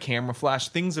 Was that a camera flash?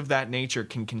 Things of that nature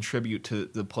can contribute to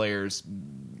the player's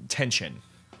tension.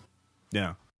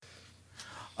 Yeah.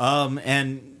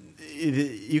 And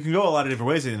you can go a lot of different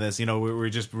ways in this. We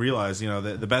just realized,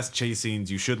 the best chase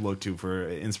scenes you should look to for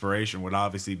inspiration would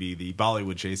obviously be the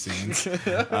Bollywood chase scenes.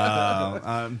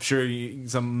 I'm sure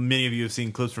many of you have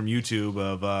seen clips from YouTube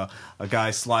of a guy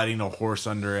sliding a horse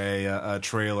under a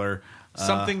trailer.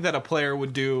 Something that a player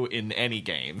would do in any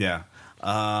game. Yeah.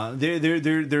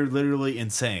 They're literally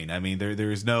insane. I mean,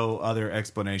 there's no other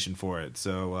explanation for it.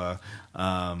 So,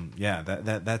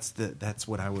 that's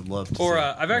what I would love to. Or see.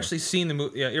 I've actually seen the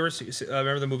movie. Yeah, you ever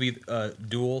remember the movie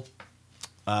Duel?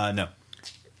 No.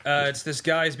 It's this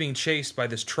guy's being chased by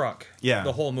this truck. Yeah,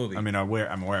 the whole movie. I mean, I'm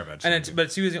aware of it. And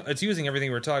it's using everything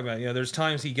we're talking about. There's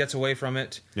times he gets away from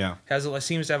it. Yeah.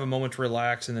 Seems to have a moment to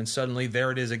relax, and then suddenly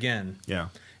there it is again. Yeah.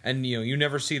 And you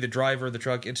never see the driver of the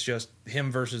truck. It's just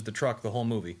him versus the truck the whole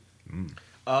movie.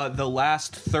 The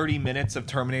last 30 minutes of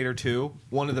Terminator 2,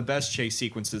 one of the best chase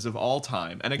sequences of all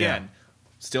time. And again,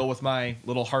 still with my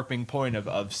little harping point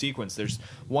of sequence, there's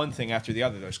one thing after the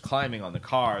other. There's climbing on the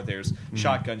car, there's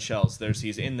shotgun shells,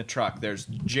 he's in the truck, there's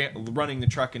running the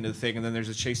truck into the thing, and then there's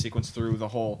a chase sequence through the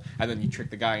hole, and then you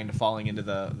trick the guy into falling into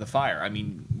the fire. I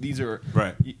mean, these are...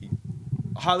 Right.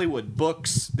 Hollywood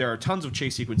books, there are tons of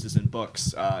chase sequences in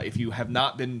books. If you have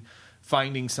not been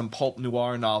finding some pulp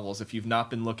noir novels, if you've not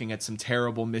been looking at some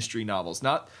terrible mystery novels,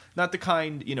 not the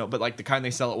kind, but like the kind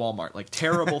they sell at Walmart, like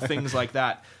terrible things like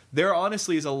that, there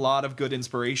honestly is a lot of good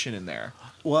inspiration in there.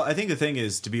 Well, I think the thing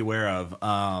is to be aware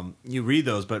of, you read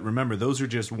those, but remember, those are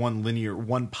just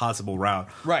one possible route.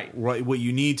 Right. What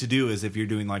you need to do is, if you're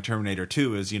doing like Terminator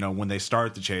 2, is, when they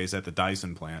start the chase at the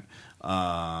Dyson plant,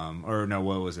 or no,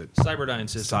 what was it? Cyberdyne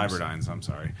Systems. Cyberdynes, I'm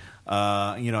sorry.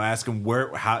 Ask them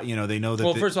how, they know that...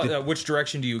 Well, first of all, which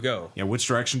direction do you go? Yeah, which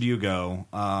direction do you go?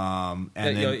 And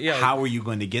then how are you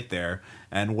going to get there?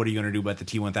 And what are you going to do about the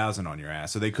T-1000 on your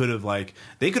ass? So they could have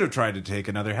tried to take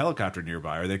another helicopter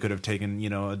nearby, or they could have taken,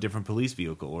 a different police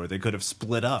vehicle, or they could have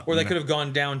split up. Or they could have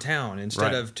gone downtown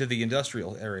instead of to the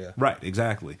industrial area. Right,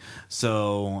 exactly.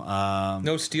 So...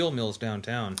 no steel mills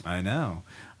downtown. I know.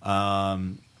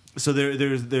 So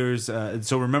there's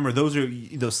so remember, those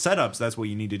setups. That's what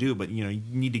you need to do, but you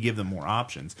need to give them more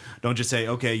options. Don't just say,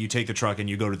 okay, you take the truck and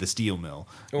you go to the steel mill.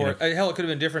 Or hell, it could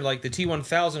have been different. Like the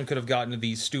T-1000 could have gotten to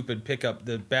the stupid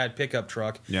the bad pickup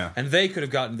truck. Yeah. And they could have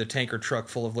gotten the tanker truck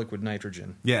full of liquid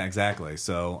nitrogen. Yeah, exactly.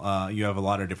 So you have a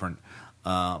lot of different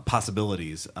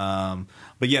possibilities. But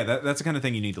yeah, that's the kind of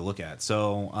thing you need to look at.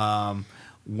 So.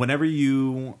 Whenever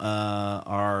you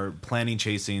are planning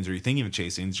chase scenes, or you're thinking of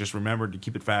chase scenes, just remember to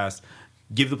keep it fast.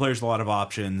 Give the players a lot of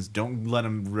options. Don't let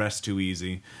them rest too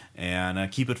easy,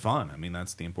 and keep it fun. I mean,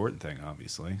 that's the important thing,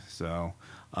 obviously. So,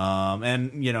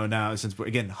 and now, since we're,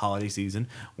 again, holiday season,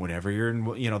 whenever you're in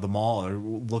the mall, or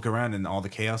look around and all the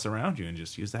chaos around you, and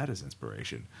just use that as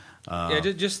inspiration.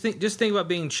 Just think about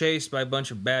being chased by a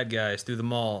bunch of bad guys through the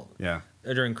mall. Yeah.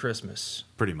 During Christmas,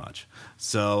 pretty much.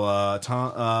 So,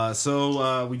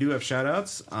 Tom. We do have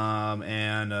shout-outs,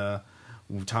 and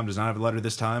Tom does not have a letter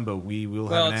this time, but we will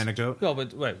have an anecdote. Well,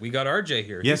 but wait, we got RJ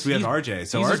here. Yes, we have RJ.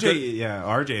 So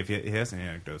RJ, if he has any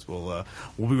anecdotes, we'll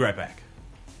be right back.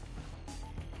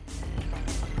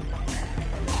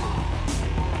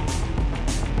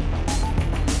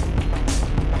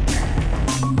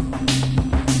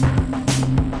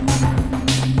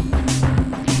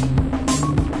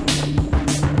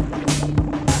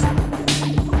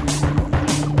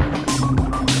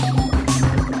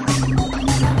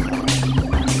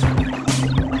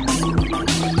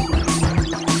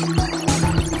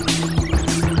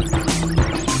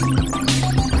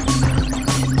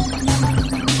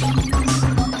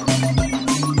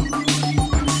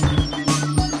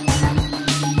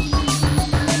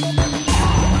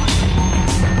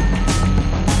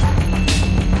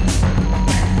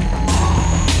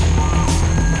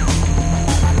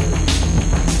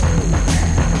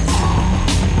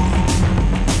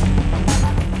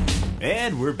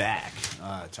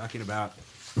 Talking about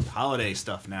holiday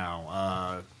stuff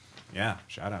now.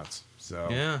 Shout outs.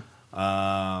 So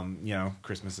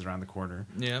Christmas is around the corner.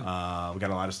 Yeah. We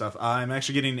got a lot of stuff. I'm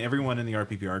actually getting everyone in the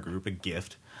RPPR group a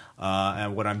gift.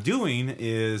 And what I'm doing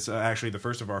is actually the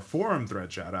first of our forum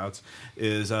thread shout outs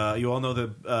is you all know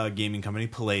the gaming company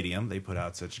Palladium. They put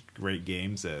out such great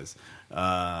games as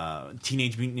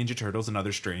Teenage Mutant Ninja Turtles and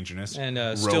Other Strangeness, and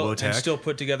Robotech. still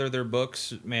put together their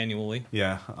books manually.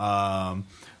 Yeah.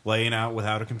 Laying out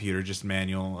without a computer, just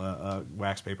manual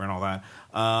wax paper and all that.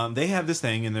 They have this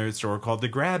thing in their store called the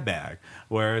Grab Bag,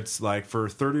 where it's like for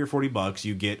 $30 or $40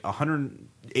 you get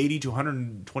 $180 to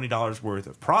 $120 worth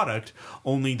of product.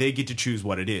 Only they get to choose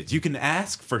what it is. You can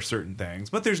ask for certain things,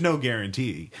 but there's no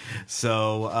guarantee.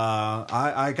 So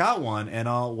I got one, and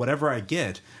whatever I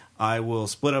get, I will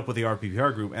split up with the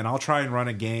RPPR group, and I'll try and run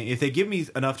a game. If they give me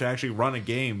enough to actually run a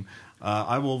game,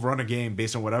 I will run a game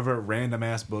based on whatever random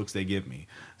ass books they give me.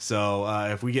 So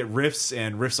if we get Rifts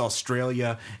and Rifts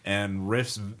Australia and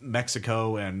Rifts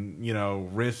Mexico and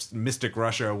Rifts Mystic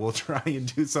Russia, we'll try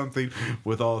and do something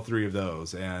with all three of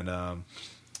those. And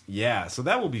yeah, so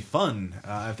that will be fun.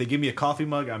 If they give me a coffee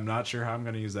mug, I'm not sure how I'm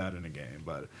going to use that in a game,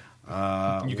 but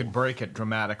you could break it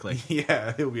dramatically.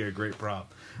 yeah, it'll be a great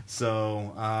prop.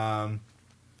 So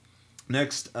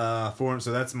next forum,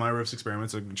 so that's my Rifts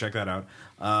experiment, so check that out.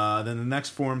 Then the next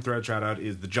forum thread shout out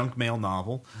is the Junk Mail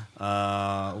novel,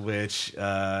 which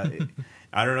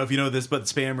I don't know if you know this, but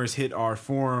spammers hit our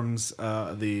forums,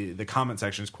 the comment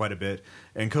sections quite a bit.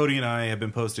 And Cody and I have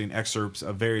been posting excerpts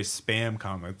of various spam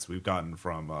comments we've gotten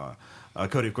from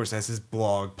Cody. Of course, has his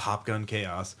blog Pop Gun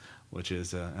Chaos, which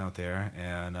is out there,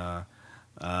 and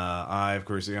I, of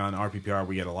course, on RPPR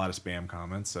we get a lot of spam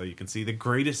comments, so you can see the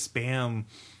greatest spam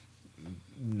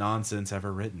nonsense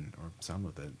ever written, or some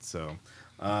of it. So,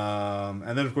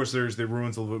 and then of course there's the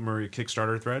Ruins of Lemuria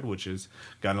Kickstarter thread, which has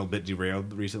gotten a little bit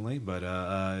derailed recently, but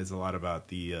it's a lot about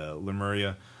the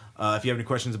Lemuria. If you have any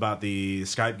questions about the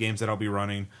Skype games that I'll be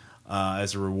running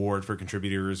as a reward for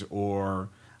contributors, or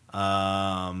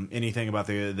anything about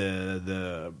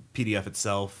the PDF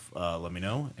itself, let me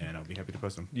know, and I'll be happy to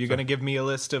post them. You're going to give me a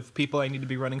list of people I need to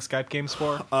be running Skype games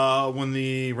for? When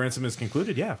the ransom is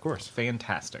concluded, yeah, of course.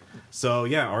 Fantastic. So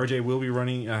yeah, RJ will be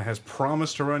running, has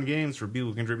promised to run games for people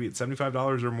who contribute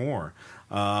 $75 or more.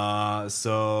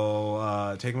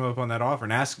 So take him up on that offer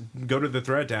and go to the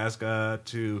thread to ask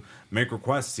to make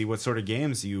requests, see what sort of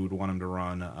games you would want him to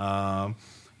run.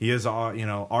 He is,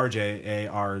 RJ,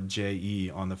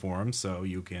 ARJE on the forum, so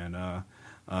you can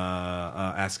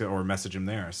ask or message him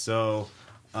there. So,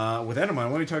 with that in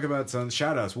mind, why don't we talk about some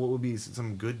shout-outs? What would be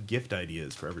some good gift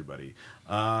ideas for everybody?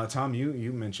 Tom,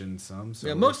 you mentioned some. So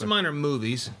yeah, most of mine are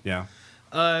movies. Yeah.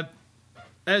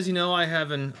 As you know, I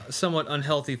have a somewhat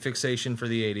unhealthy fixation for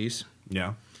the 80s.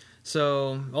 Yeah.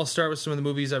 So I'll start with some of the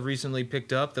movies I've recently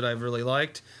picked up that I've really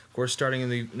liked. Of course, starting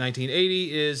in the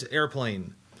 1980 is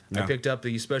Airplane. Yeah. I picked up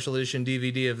the special edition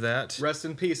DVD of that. Rest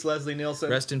in peace, Leslie Nielsen.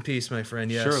 Rest in peace, my friend.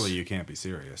 Yes. Surely you can't be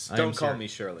serious. Don't call me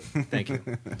Shirley. Thank you.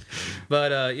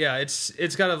 But yeah,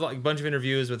 it's got a bunch of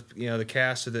interviews with the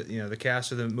cast of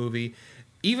the movie.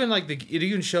 Even it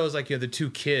even shows the two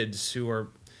kids who are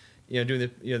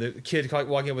doing the kid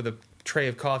walking up with a tray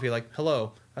of coffee, like,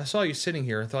 "Hello, I saw you sitting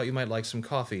here. I thought you might like some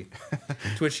coffee."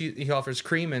 To which he offers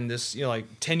cream, and this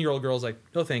 10-year-old girl's like,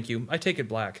 "No, thank you. I take it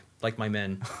black, like my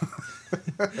men."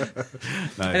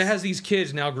 Nice. And it has these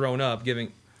kids now grown up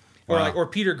giving, or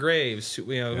Peter Graves,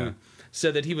 who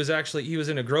said that he was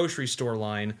in a grocery store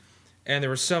line, and there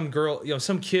was some girl,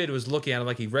 some kid was looking at him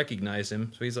like he recognized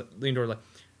him, so he's leaned over like,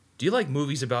 "Do you like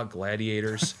movies about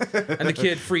gladiators?" And the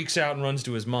kid freaks out and runs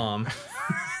to his mom.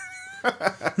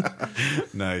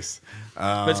 Nice.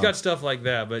 But it's got stuff like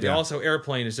that. But Yeah. also,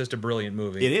 Airplane is just a brilliant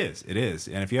movie. It is.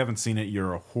 And if you haven't seen it,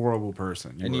 you're a horrible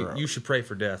person. You should pray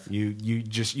for death. You're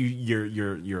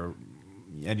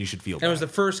and you should feel And bad. it was the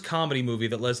first comedy movie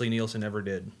that Leslie Nielsen ever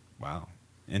did. Wow.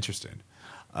 Interesting.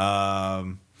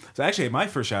 So actually, my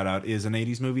first shout out is an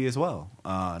 '80s movie as well.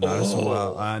 Not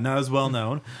as well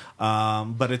known,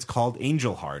 but it's called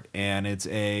Angel Heart, and it's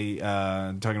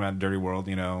talking about Dirty World.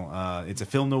 It's a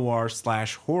film noir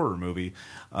 / horror movie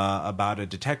about a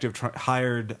detective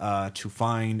hired to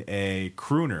find a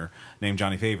crooner named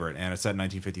Johnny Favorite, and it's set in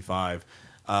 1955.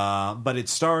 But it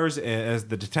stars as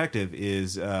the detective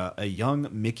is a young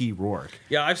Mickey Rourke.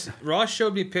 Yeah, Ross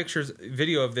showed me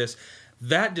video of this.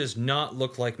 That does not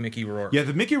look like Mickey Rourke. Yeah,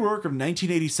 the Mickey Rourke of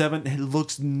 1987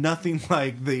 looks nothing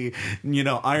like the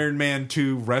Iron Man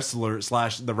 2 wrestler /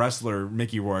 the wrestler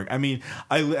Mickey Rourke. I mean,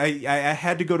 I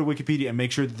had to go to Wikipedia and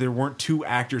make sure that there weren't two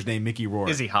actors named Mickey Rourke.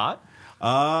 Is he hot?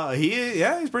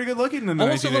 He's pretty good looking in the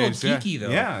Almost 1980s. a little geeky, though.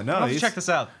 Yeah, no, I'll have to check this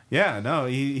out. Yeah, no,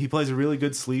 he plays a really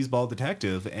good sleazeball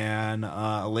detective and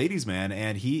a ladies' man,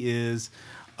 and he is.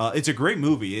 It's a great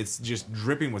movie. It's just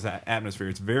dripping with atmosphere.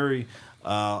 It's very.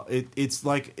 It's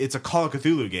like it's a Call of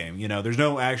Cthulhu game. There's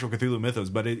no actual Cthulhu mythos,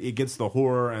 but it gets the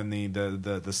horror and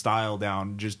the style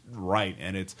down just right,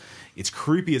 and it's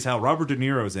creepy as hell. Robert De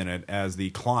Niro's in it as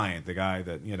the client, the guy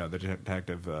that the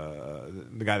detective,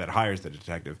 the guy that hires the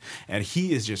detective, and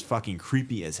he is just fucking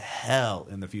creepy as hell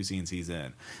in the few scenes he's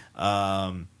in.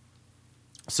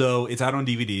 So it's out on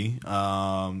DVD.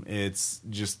 It's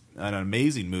just an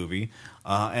amazing movie,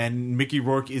 and Mickey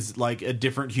Rourke is like a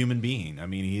different human being. I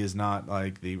mean, he is not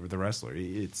like the wrestler.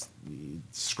 It's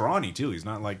scrawny too. He's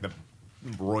not like the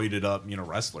roided up,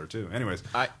 wrestler too. Anyways,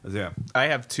 yeah. I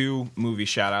have two movie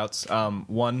shout-outs.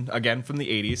 One, again, from the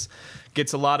 80s.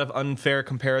 Gets a lot of unfair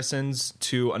comparisons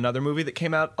to another movie that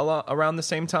came out around the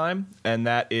same time, and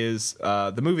that is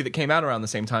the movie that came out around the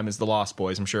same time is The Lost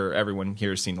Boys. I'm sure everyone here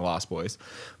has seen The Lost Boys,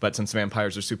 but since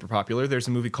vampires are super popular, there's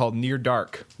a movie called Near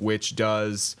Dark, which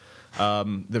does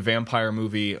the vampire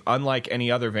movie unlike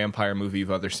any other vampire movie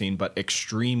you've ever seen, but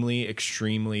extremely,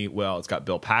 extremely well. It's got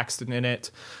Bill Paxton in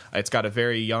it. It's got a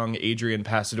very young Adrian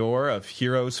Pasador of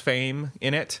Heroes fame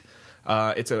in it.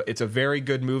 It's a very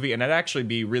good movie, and it'd actually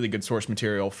be really good source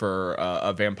material for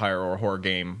a vampire or horror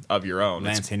game of your own.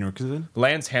 Lance Henriksen,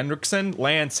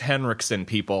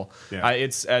 people. Yeah.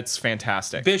 It's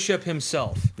fantastic. Bishop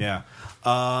himself. Yeah.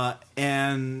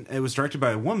 And it was directed by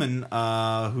a woman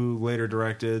who later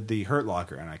directed The Hurt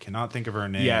Locker, and I cannot think of her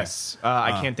name. Yes,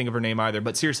 I can't think of her name either.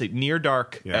 But seriously, Near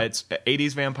Dark, Yeah. it's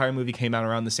 80s vampire movie, came out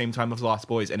around the same time as Lost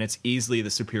Boys, and it's easily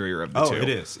the superior of the two. It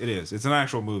is. It's an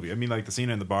actual movie. I mean, like the scene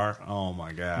in the bar. Oh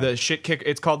my god.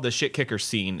 It's called the shit kicker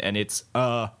scene, and it's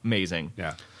amazing.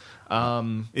 Yeah.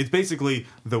 It's basically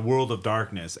the world of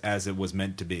darkness as it was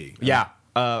meant to be. Yeah.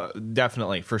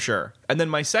 Definitely, for sure. And then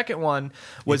my second one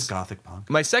was It's gothic punk.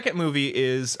 My second movie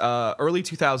is early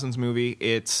 2000s movie.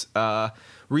 It's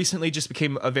recently just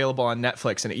became available on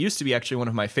Netflix, and it used to be actually one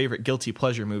of my favorite guilty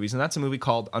pleasure movies, and that's a movie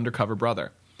called Undercover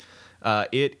Brother.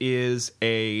 It is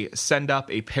a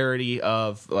parody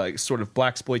of like sort of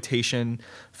blaxploitation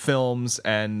films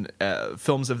and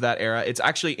films of that era. It's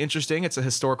actually interesting. It's a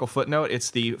historical footnote.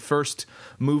 It's the first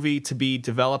movie to be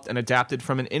developed and adapted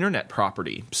from an internet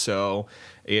property. So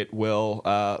it will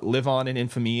live on in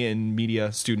infamy in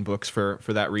media student books for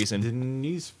that reason.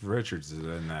 Denise Richards is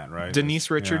in that, right?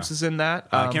 Denise Richards is in that.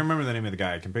 I can't remember the name of the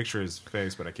guy. I can picture his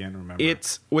face, but I can't remember.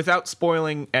 It's without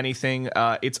spoiling anything.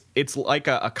 It's like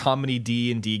a comedy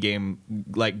D&D game,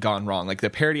 like gone wrong. Like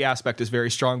the parody aspect is very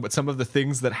strong, but some of the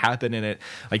things that happen in it,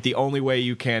 like the only way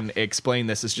you can explain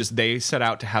this is just they set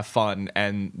out to have fun,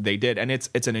 and they did. And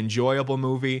it's an enjoyable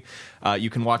movie. You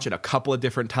can watch it a couple of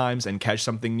different times and catch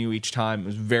something new each time. It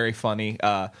was very funny.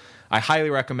 I highly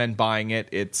recommend buying it.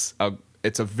 It's a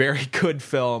very good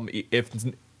film. If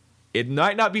it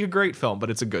might not be a great film, but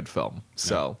it's a good film.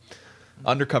 So. Yeah.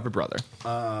 Undercover Brother.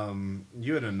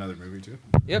 You had another movie too.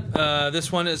 Yep.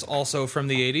 This one is also from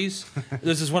the 80s.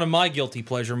 This is one of my guilty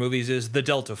pleasure movies. Is The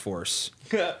Delta Force?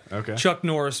 Okay. Chuck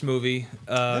Norris movie.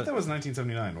 I thought that was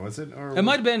 1979. Was it? Or it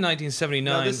might have been 1979.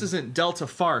 No, this isn't Delta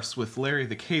Farce with Larry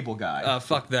the Cable Guy.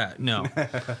 Fuck that. No.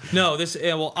 No. This.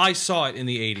 Well, I saw it in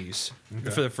the 80s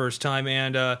for the first time,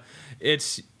 and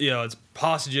it's it's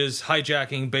hostages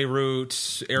hijacking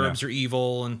Beirut. Arabs are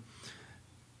evil, and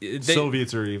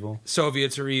Soviets are evil.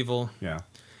 Soviets are evil. Yeah.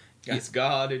 As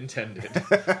God intended.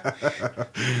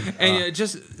 And it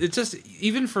just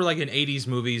even for like in 80s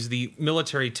movies, the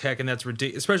military tech, and that's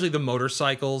ridiculous, especially the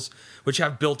motorcycles, which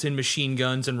have built-in machine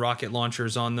guns and rocket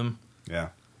launchers on them. Yeah.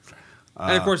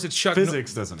 And of course, it's Chuck.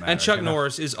 Physics doesn't matter. And Chuck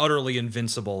Norris is utterly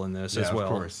invincible in this as well. Of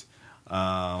course.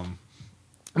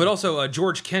 But also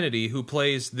George Kennedy, who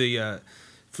plays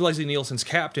Leslie Nielsen's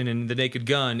captain in The Naked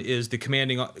Gun, is the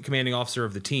commanding officer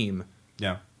of the team.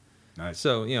 Yeah. Nice.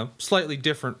 So, slightly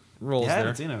different roles there. I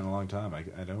haven't seen it in a long time. I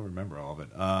don't remember all of it.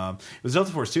 It was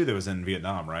Delta Force 2 that was in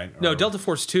Vietnam, right? No, Delta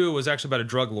Force 2 was actually about a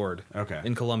drug lord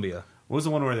in Colombia. What was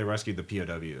the one where they rescued the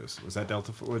POWs? Was that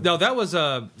Delta Force? No, that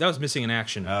was Missing in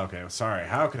Action. Oh, okay. Sorry.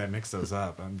 How could I mix those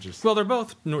up? I'm just... Well, they're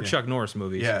both Chuck Norris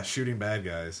movies. Yeah, shooting bad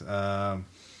guys.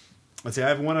 Let's see, I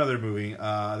have one other movie.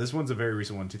 This one's a very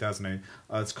recent one, 2008.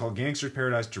 It's called Gangster's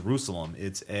Paradise Jerusalem.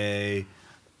 It's a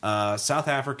South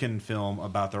African film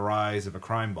about the rise of a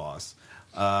crime boss.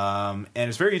 And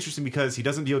it's very interesting because he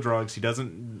doesn't deal drugs. He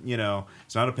doesn't,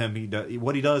 he's not a pimp.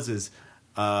 What he does is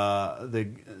the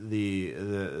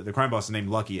crime boss is named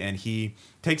Lucky, and he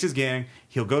takes his gang.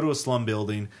 He'll go to a slum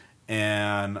building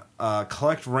and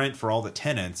collect rent for all the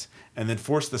tenants, and then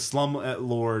force the slum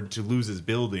lord to lose his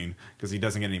building because he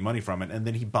doesn't get any money from it, and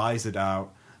then he buys it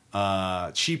out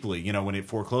cheaply, when it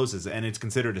forecloses, and it's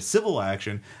considered a civil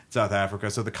action in South Africa,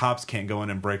 so the cops can't go in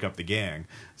and break up the gang.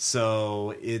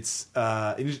 So it's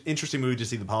an interesting movie to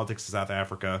see the politics of South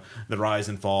Africa, the rise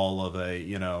and fall of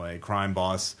a crime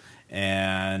boss.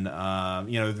 And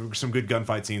there were some good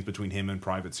gunfight scenes between him and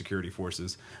private security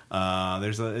forces.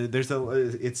 It's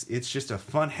just a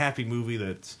fun, happy movie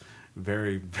that's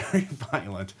very, very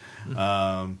violent.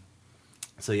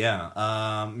 So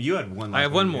yeah, you had one. I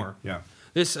have one more. Yeah,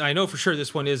 this I know for sure.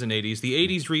 This one is an 80s, the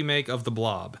 80s remake of The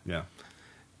Blob. Yeah.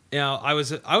 Now I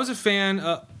was a fan,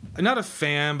 not a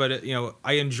fan, but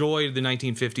I enjoyed the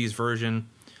 1950s version.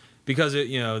 because it,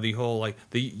 the whole like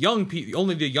the young people,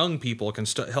 only the young people can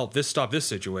help stop this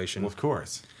situation. Well, of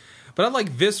course. But I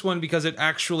like this one because it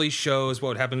actually shows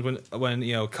what happens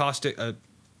when caustic a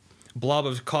blob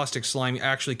of caustic slime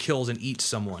actually kills and eats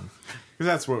someone. Because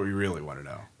that's what we really want to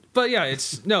know. But yeah,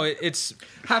 it's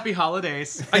Happy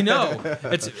holidays. I know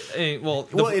it's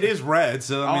well It is red,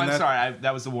 so I mean, I'm sorry.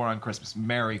 That was the war on Christmas.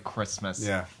 Merry Christmas.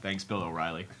 Yeah. Thanks, Bill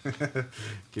O'Reilly.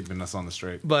 keeping us on the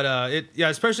straight. but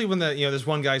especially when this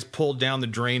one guy's pulled down the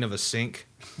drain of a sink.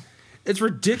 It's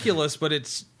ridiculous, but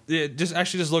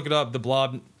just look it up. The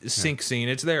blob sink scene.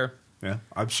 It's there. Yeah,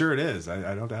 I'm sure it is.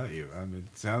 I don't doubt you. I mean,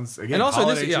 it sounds again. And also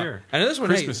holiday this, cheer. and this one,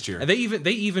 Christmas cheer. And they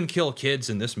even kill kids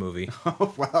in this movie.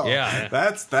 Oh wow! Yeah.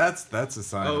 that's a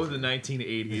sign. Oh, of- the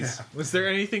 1980s. Was there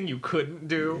anything you couldn't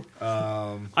do?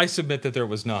 I submit that there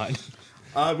was not.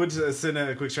 I would send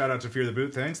a quick shout out to Fear the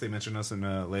Boot. Thanks, they mentioned us in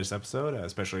the latest episode.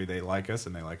 Especially they like us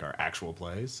and they like our actual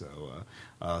plays.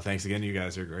 So thanks again. You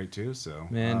guys are great too. So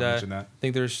And mention that. I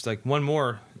think there's like one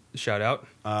more shout out.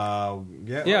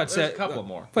 Yeah. Yeah, it's There's a couple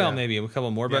more. Well, Yeah. maybe a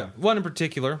couple more, Yeah. but one in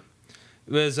particular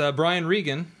was Brian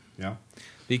Regan. Yeah.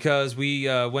 Because we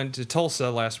went to Tulsa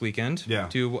last weekend Yeah.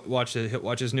 to watch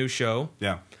his new show,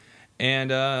 Yeah.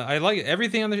 and I like it.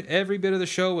 Everything on every bit of the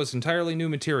show was entirely new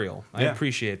material. I Yeah.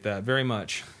 appreciate that very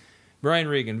much. Brian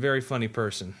Regan, very funny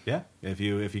person. Yeah, if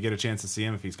you get a chance to see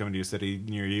him, if he's coming to a city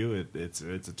near you, it's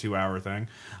a 2-hour thing,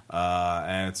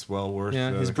 and it's well worth.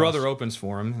 Yeah, his the brother cost. opens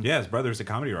for him. Yeah, his brother's a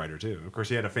comedy writer too. Of course,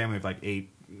 he had a family of like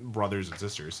 8 brothers and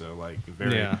sisters, so like a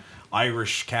very Yeah.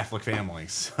 Irish Catholic family.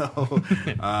 So,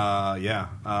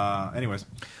 yeah. Anyways,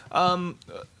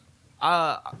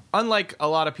 Unlike a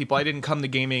lot of people, I didn't come to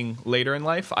gaming later in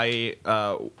life. I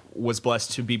was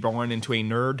blessed to be born into a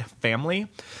nerd family.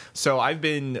 So I've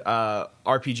been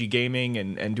RPG gaming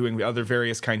and doing other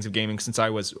various kinds of gaming since I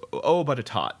was, but a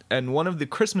tot. And one of the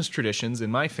Christmas traditions in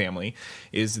my family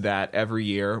is that every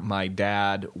year my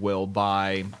dad will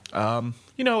buy,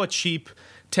 a cheap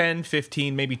 10,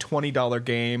 15, maybe $20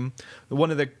 game.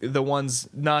 One of the ones,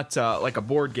 not like a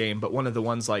board game, but one of the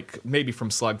ones like maybe from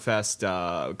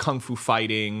Slugfest, Kung Fu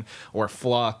Fighting or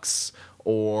Flux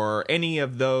or any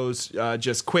of those,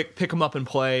 just quick pick them up and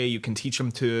play. You can teach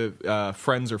them to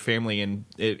friends or family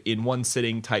in one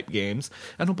sitting type games.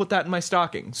 And I'll put that in my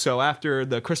stocking. So after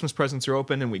the Christmas presents are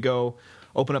open and we go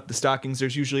open up the stockings,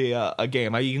 there's usually a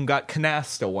game. I even got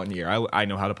Canasta one year. I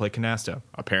know how to play Canasta.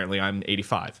 Apparently I'm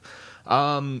 85.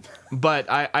 But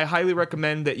I highly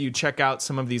recommend that you check out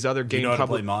some of these other do you game know how to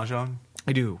play public. mahjong?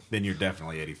 I do. Then you're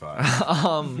definitely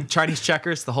 85. Chinese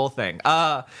checkers, the whole thing.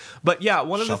 But yeah,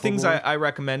 one of the things Shuffleboard? I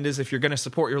recommend is if you're going to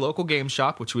support your local game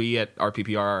shop, which we at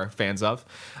RPPR are fans of,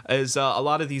 is a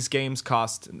lot of these games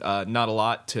cost not a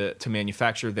lot to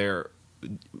manufacture. They're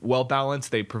well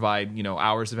balanced. They provide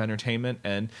hours of entertainment,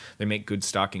 and they make good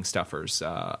stocking stuffers.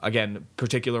 Again,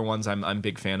 particular ones I'm a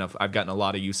big fan of. I've gotten a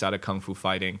lot of use out of Kung Fu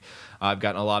Fighting. I've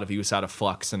gotten a lot of use out of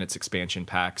Flux and its expansion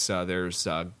packs. There's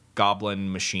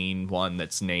Goblin Machine one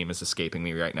that's name is escaping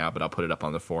me right now, but I'll put it up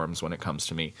on the forums when it comes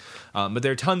to me. But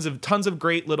there are tons of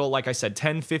great little, like I said,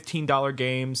 $10, $15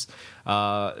 games.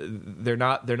 They're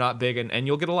not big, and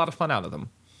you'll get a lot of fun out of them.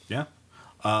 Yeah.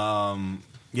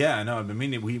 Yeah, no, I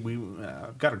mean, we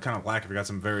got a kind of lack. We got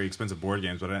some very expensive board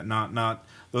games, but not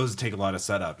those that take a lot of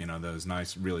setup. Those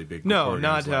nice, really big. No, board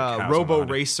not games like House Robo of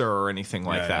Money. Racer or anything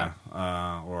like that.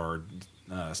 Yeah. Or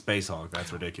Space Hulk.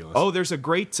 That's ridiculous. Oh, there's a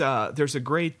great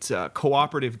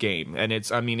cooperative game, and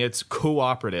it's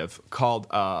cooperative called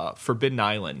Forbidden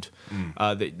Island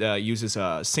that uses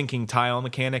a sinking tile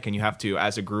mechanic, and you have to,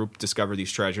 as a group, discover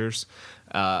these treasures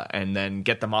and then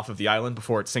get them off of the island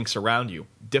before it sinks around you.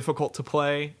 Difficult to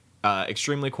play,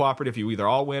 extremely cooperative. You either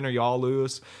all win or you all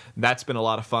lose. That's been a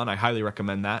lot of fun. I highly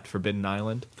recommend that, Forbidden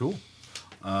Island. Cool.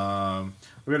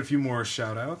 We've got a few more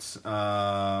shout-outs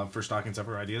for stocking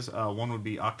stuffer ideas. One would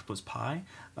be Octopus Pie.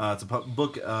 It's a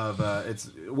book of it's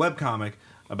a webcomic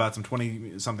about some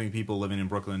 20-something people living in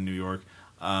Brooklyn, New York.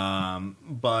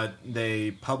 But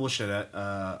they published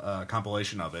a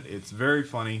compilation of it. It's very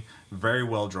funny, very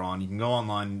well drawn. You can go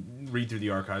online, read through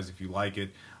the archives if you like it.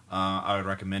 I would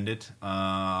recommend it.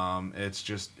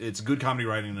 It's good comedy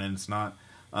writing, and it's not,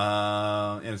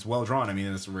 and it's well drawn. I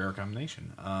mean, it's a rare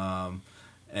combination.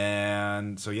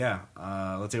 And so yeah,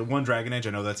 let's say One Dragon Age. I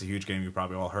know that's a huge game. You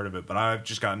probably all heard of it, but I've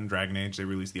just gotten Dragon Age. They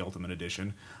released the Ultimate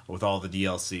Edition with all the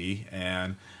DLC,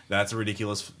 and that's a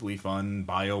ridiculously fun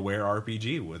BioWare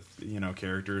RPG with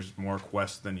characters more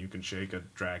quests than you can shake a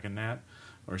dragon at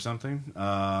or something.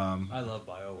 I love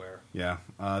BioWare. Yeah,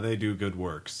 they do good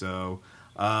work. So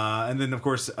And then, of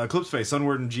course, Eclipse Phase,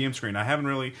 Sunward, and GM Screen.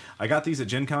 I got these at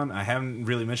Gen Con. I haven't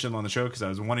really mentioned them on the show because I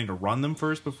was wanting to run them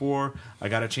first before I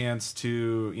got a chance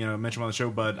to, mention them on the show.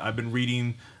 But I've been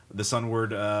reading the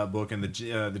Sunward book, and the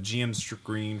GM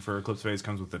Screen for Eclipse Phase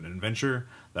comes with an adventure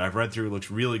that I've read through. It looks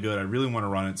really good. I really want to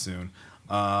run it soon.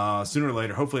 Sooner or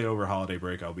later, hopefully over holiday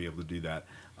break, I'll be able to do that.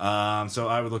 So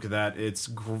I would look at that. It's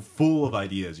full of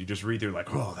ideas. You just read through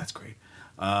like, oh, that's great.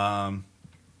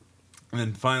 And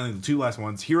then finally, the two last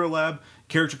ones, Hero Lab,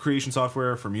 character creation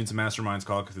software for Mutants and Masterminds,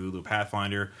 Call of Cthulhu,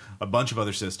 Pathfinder, a bunch of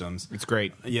other systems. It's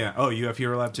great. Yeah. Oh, you have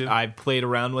Hero Lab too? I played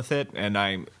around with it, and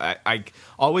I'm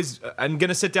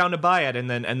gonna sit down to buy it, and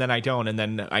then I don't, and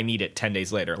then I need it 10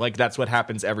 days later. Like that's what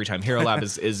happens every time. Hero Lab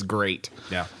is great.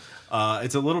 Yeah.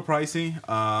 It's a little pricey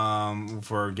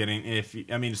for getting. It's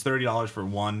 $30 for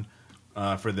one.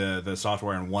 For the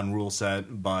software and one rule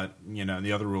set, but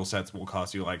the other rule sets will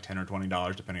cost you like $10 or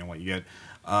 $20 depending on what you get.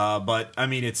 But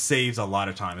it saves a lot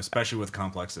of time, especially with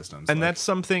complex systems. And that's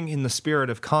something in the spirit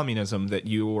of communism that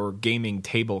your gaming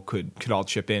table could all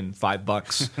chip in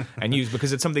 $5 and use,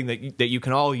 because it's something that you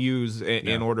can all use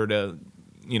in order to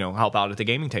help out at the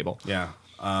gaming table. Yeah.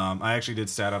 I actually did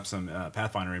stat up some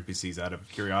Pathfinder NPCs out of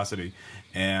curiosity,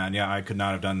 and I could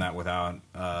not have done that without.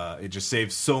 It just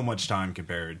saves so much time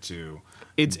compared to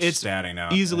it's statting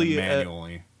out easily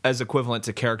manually. As equivalent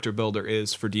to Character Builder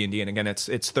is for D&D, and again, it's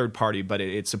third party, but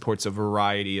it supports a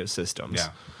variety of systems. Yeah.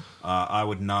 I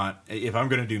would not, if I'm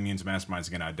going to do Mutants and Masterminds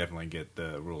again, I'd definitely get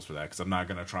the rules for that, because I'm not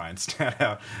going to try and stat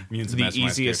out Mutants and Masterminds. The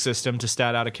easiest system to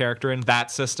stat out a character in,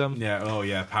 that system. Yeah. Oh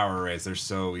yeah, power arrays. They're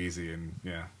so easy, and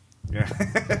yeah.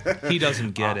 He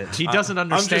doesn't get it. He doesn't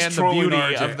understand the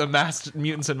beauty of the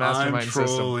Mutants and Mastermind system. I'm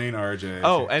trolling RJ.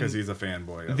 Oh, because he's a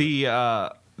fanboy.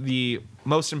 The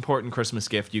most important Christmas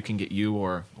gift you can get you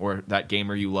or that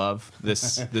gamer you love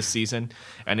this season,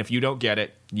 and if you don't get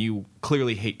it, you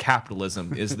clearly hate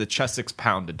capitalism, is the Chessex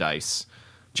Pound of Dice.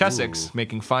 Chessex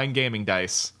making fine gaming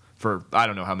dice for I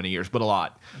don't know how many years, but a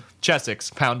lot. Chessex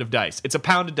Pound of Dice. It's a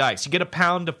pound of dice. You get a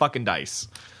pound of fucking dice.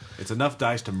 It's enough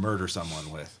dice to murder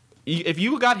someone with. If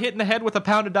you got hit in the head with a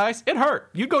pound of dice, it hurt.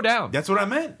 You'd go down. That's what I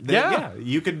meant. Yeah.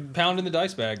 You could Pound in the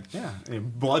dice bag. Yeah,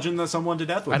 bludgeon someone to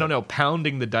death with I don't know.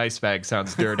 Pounding the dice bag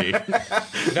sounds dirty.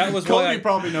 That was Cody why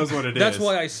probably knows what it is. That's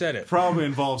why I said it. Probably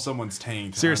involves someone's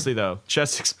taint. Seriously, though,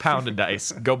 Chessex Pound of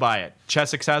Dice. Go buy it.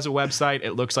 Chessex has a website.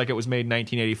 It looks like it was made in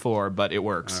 1984, but it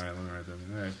works. All right, let me write that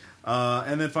in. All right.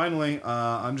 And then finally,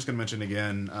 I'm just going to mention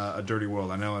again A Dirty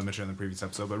World. I know I mentioned in the previous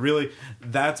episode, but really,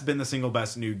 that's been the single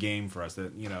best new game for us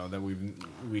that that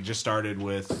we just started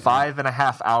with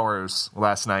 5.5 hours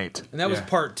last night, And that was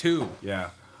part 2.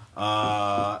 Yeah.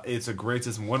 It's a great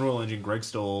system. One Roll Engine, Greg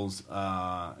Stolz.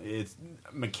 Its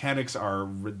mechanics are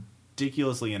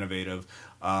ridiculously innovative.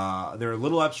 They're a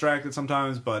little abstracted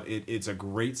sometimes, but it's a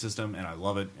great system, and I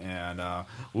love it. And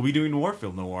we'll be doing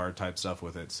Warfield Noir type stuff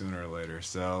with it sooner or later.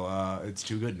 So it's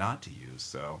too good not to use.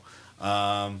 So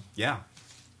yeah.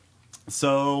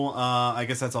 So I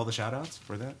guess that's all the shout outs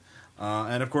for that.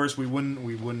 And of course, we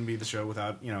wouldn't be the show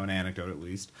without an anecdote at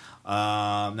least.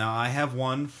 Now I have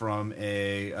one from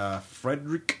a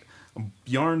Frederick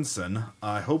Bjarnson.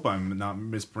 I hope I'm not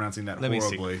mispronouncing that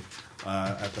horribly.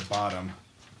 At the bottom.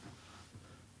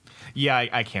 Yeah,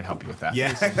 I can't help you with that.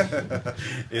 Yeah.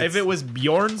 If it was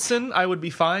Bjornsson, I would be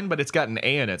fine, but it's got an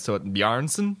A in it, so it's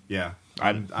Bjarnson. Yeah.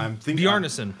 I'm thinking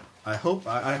Bjarnason. I hope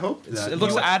that It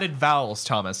looks added vowels,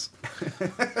 Thomas.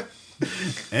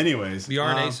 Anyways,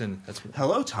 Bjarnason.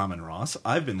 hello, Tom and Ross.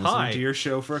 I've been listening to your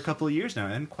show for a couple of years now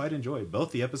and quite enjoy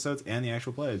both the episodes and the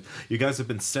actual plays. You guys have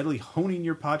been steadily honing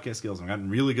your podcast skills and gotten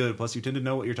really good. Plus, you tend to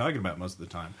know what you're talking about most of the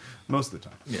time.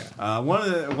 Yeah.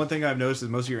 One thing I've noticed is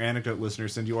most of your anecdote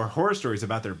listeners send you horror stories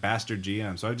about their bastard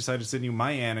GM. So I decided to send you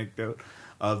my anecdote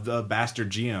of the bastard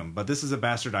GM, but this is a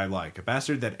bastard I like. A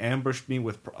bastard that ambushed me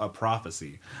with a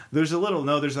prophecy. There's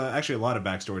actually a lot of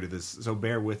backstory to this, so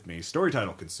bear with me. Story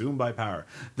title, Consumed by Power.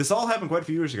 This all happened quite a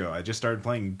few years ago. I just started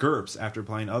playing GURPS after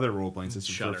playing other role-playing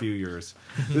systems for a few years.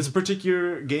 This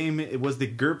particular game, it was the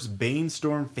GURPS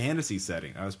Banestorm fantasy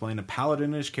setting. I was playing a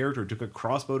paladinish character who took a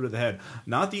crossbow to the head.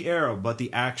 Not the arrow, but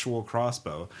the actual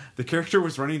crossbow. The character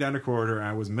was running down a corridor, and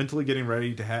I was mentally getting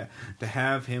ready to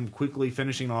have him quickly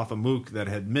finishing off a mook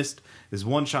that had missed his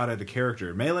one shot at the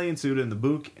character. Melee ensued, and the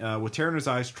mook, with terror in his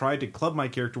eyes, tried to club my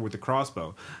character with the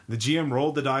crossbow. The GM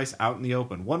rolled the dice out in the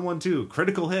open. 1-1-2,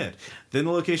 critical hit. Then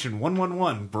the location,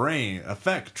 1-1-1, brain,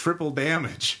 effect, triple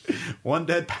damage. One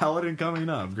dead paladin coming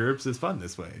up. GURPS is fun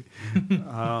this way.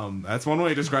 That's one way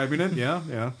of describing it.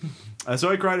 Yeah. So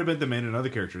I cried a bit the main another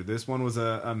character. This one was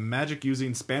a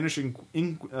magic-using Spanish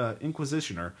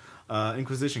Inquisitioner.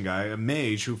 Inquisition guy, a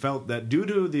mage who felt that due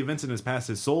to the events in his past,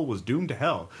 his soul was doomed to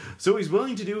hell. So he's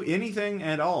willing to do anything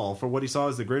at all for what he saw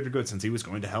as the greater good, since he was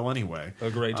going to hell anyway. A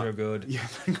greater good. Yeah,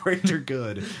 the greater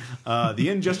good. The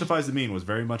end justifies the mean was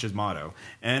very much his motto.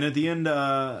 And at the end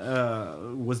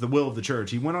was the will of the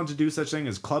church. He went on to do such thing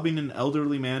as clubbing an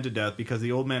elderly man to death because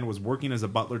the old man was working as a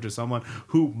butler to someone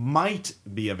who might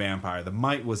be a vampire. The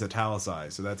might was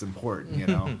italicized, so that's important, you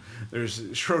know. There's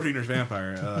Schrodinger's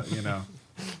vampire, you know.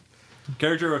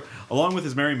 Character, along with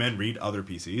his merry men, read other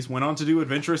PCs, went on to do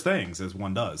adventurous things, as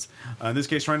one does. In this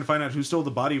case, trying to find out who stole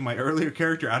the body of my earlier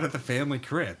character out of the family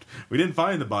crypt. We didn't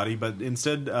find the body, but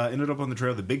instead ended up on the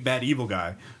trail of the big bad evil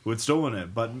guy who had stolen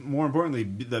it. But more importantly,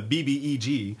 the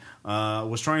BBEG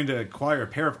was trying to acquire a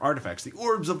pair of artifacts, the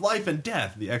Orbs of Life and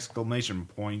Death. The exclamation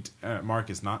point mark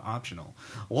is not optional.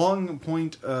 Long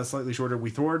point, slightly shorter.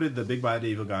 We thwarted the big bad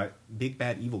evil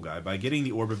guy by getting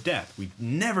the Orb of Death. We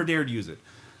never dared use it.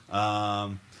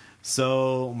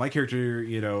 So my character,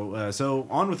 you know, so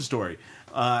on with the story.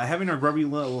 Having our grubby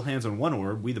little hands on one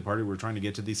orb, we the party were trying to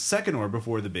get to the second orb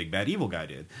before the big bad evil guy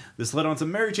did. This led on some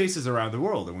merry chases around the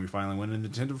world, and we finally went into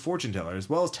the tent of fortune teller, as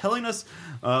well as telling us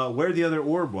where the other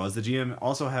orb was. The GM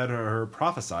also had her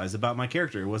prophesize about my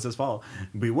character. It was as follows: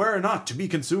 beware not to be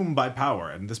consumed by power.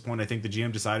 And at this point, I think the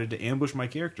GM decided to ambush my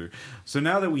character. So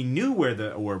now that we knew where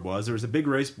the orb was, there was a big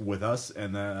race with us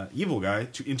and the evil guy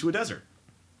into a desert.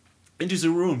 Into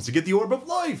some rooms to get the Orb of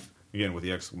Life! Again, with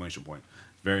the exclamation point.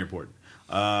 Very important.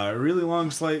 Really long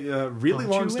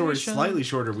story, slightly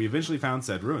shorter. We eventually found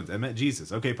said ruins. I met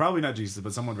Jesus. Okay, probably not Jesus,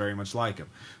 but someone very much like him.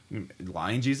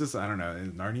 Lying Jesus? I don't know.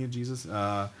 Narnia Jesus?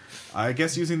 I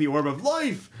guess using the Orb of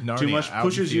Life Narnia too much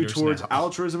pushes you towards now.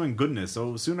 altruism and goodness.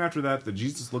 So soon after that, the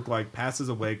Jesus looked like passes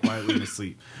away quietly in his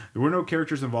sleep. There were no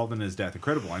characters involved in his death.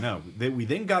 Incredible, I know. We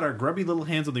then got our grubby little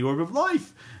hands on the Orb of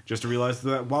Life, just to realize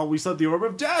that while we slept, the Orb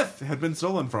of Death had been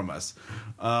stolen from us.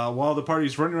 While the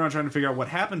party's running around trying to figure out what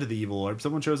happened to the evil orb,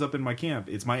 someone shows up in my camp.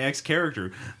 It's my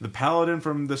ex-character, the paladin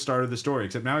from the start of the story,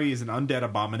 except now he is an undead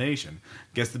abomination.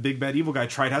 Guess the big bad evil guy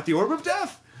tried out the Orb of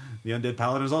Death! The undead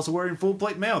paladin is also wearing full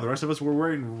plate mail. The rest of us were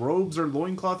wearing robes or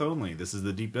loincloth only. This is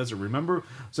the deep desert, remember?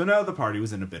 So now the party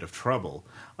was in a bit of trouble.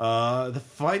 The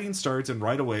fighting starts, and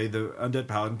right away, the undead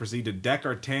paladin proceeded to deck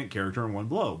our tank character in one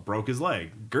blow. Broke his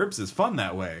leg. GURPS is fun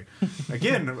that way.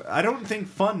 Again, I don't think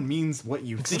fun means what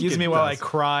you think Excuse me while I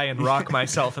cry and rock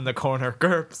myself in the corner.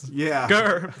 GURPS. Yeah.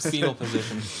 GURPS. Fetal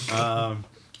position.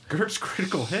 GURPS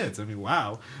critical hits. I mean,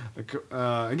 wow.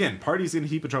 Again, party's in a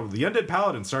heap of trouble. The undead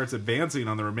paladin starts advancing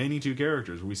on the remaining two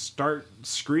characters. We start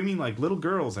screaming like little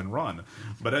girls and run.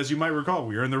 But as you might recall,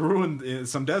 we are in the ruin,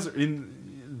 some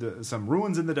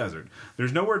ruins in the desert.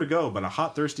 There's nowhere to go but a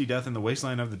hot, thirsty death in the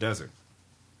wasteland of the desert.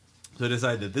 So I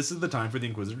decided that this is the time for the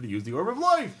Inquisitor to use the Orb of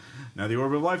Life. Now, the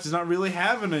Orb of Life does not really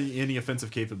have any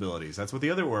offensive capabilities. That's what the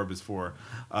other orb is for.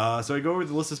 So I go over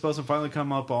the list of spells and finally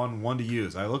come up on one to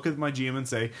use. I look at my GM and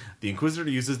say, the Inquisitor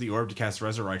uses the orb to cast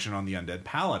Resurrection on the undead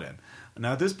paladin.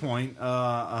 Now, at this point,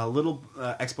 a little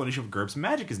explanation of GURPS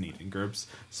magic is needed. GURPS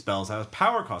spells have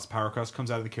power cost. Power cost comes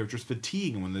out of the character's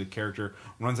fatigue, and when the character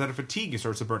runs out of fatigue, he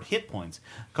starts to burn hit points.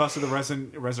 Cost of the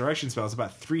resurrection spell is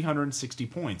about 360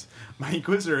 points. My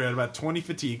Inquisitor had about 20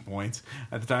 fatigue points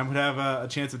at the time, would have a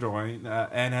chance of drawing,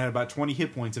 and had about 20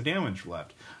 hit points of damage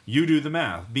left. You do the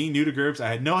math. Being new to GURPS, I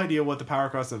had no idea what the power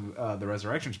cost of the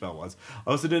resurrection spell was.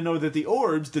 I also didn't know that the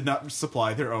orbs did not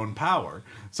supply their own power.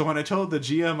 So when I told the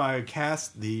GM I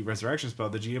cast the resurrection spell,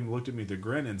 the GM looked at me with a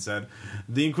grin and said,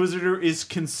 the Inquisitor is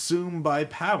consumed by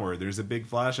power. There's a big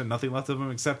flash and nothing left of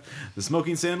him except the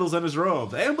smoking sandals and his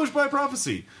robe. Ambushed by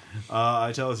prophecy.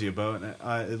 I tell you, but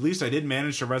at least I did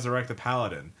manage to resurrect the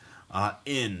paladin.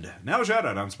 End. Now a shout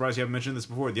out. I'm surprised you haven't mentioned this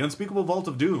before. The Unspeakable Vault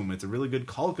of Doom. It's a really good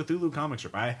Call of Cthulhu comic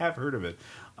strip. I have heard of it.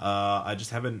 I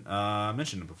just haven't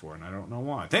mentioned it before, and I don't know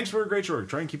why. Thanks for a great short.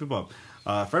 Try and keep it up.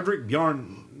 Frederick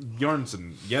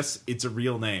Bjornsson. Yes, it's a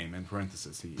real name, in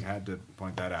parenthesis. He had to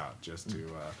point that out just to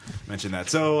mention that.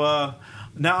 So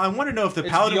now I want to know if the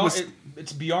paladin was...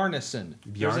 It's Bjarnason.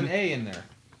 There's an A in there.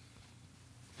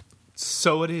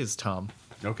 So it is, Tom.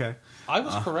 Okay. I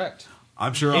was correct.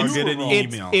 I'm sure I'll get an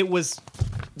email. It was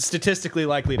statistically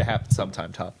likely to happen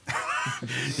sometime, Tom.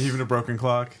 Even a broken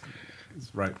clock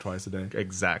is right twice a day.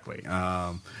 Exactly.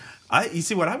 You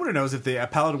see, what I want to know is if the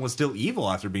paladin was still evil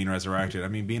after being resurrected. I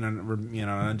mean, being an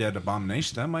undead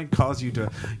abomination, that might cause you to,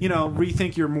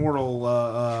 rethink your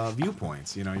moral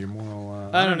viewpoints. Your moral.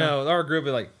 I don't know. Our group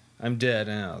is like, I'm dead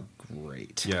now.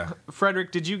 great. Yeah.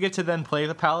 Frederick, did you get to then play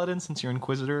the Paladin since your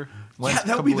Inquisitor went Yeah,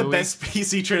 that would be the kablooey? best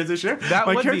PC transition. That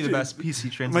My would be character- the best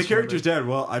PC transition. My character's dead.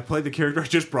 Well, I played the character I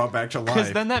just brought back to life.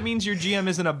 Because then that means your GM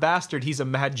isn't a bastard; he's a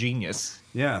mad genius.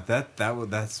 yeah,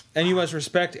 that's And you must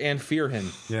respect and fear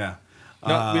him. yeah.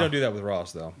 No, we don't do that with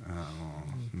Ross, though.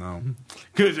 No,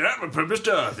 because I'm a purpose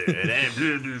author.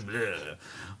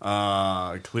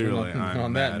 Clearly, I'm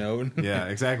On that mad. note. Yeah,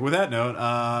 exactly. With that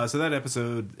note, so that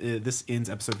episode, this ends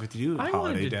episode 52. I Holiday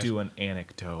wanted to Dash. do an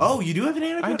anecdote. Oh, you do have an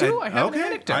anecdote? I do. I have an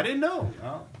anecdote. I didn't know.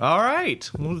 Oh. All right,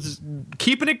 well, just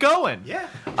keeping it going. Yeah.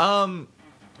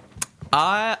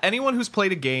 Anyone who's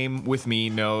played a game with me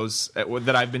knows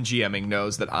that I've been GMing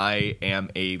knows that I am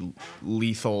a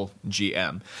lethal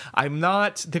GM. I'm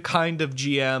not the kind of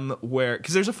GM where,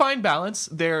 because there's a fine balance.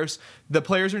 There's the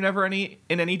players are never in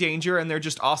any danger, and they're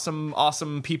just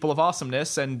awesome people of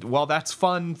awesomeness. And while that's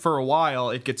fun for a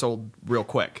while, it gets old real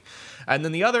quick. And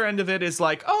then the other end of it is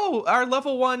like, oh, our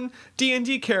level 1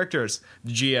 D&D characters.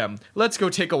 GM, let's go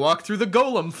take a walk through the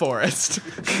Golem Forest.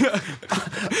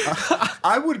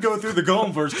 I would go through the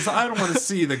Golem Forest because I don't want to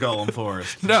see the Golem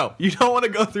Forest. No, you don't want to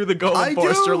go through the Golem I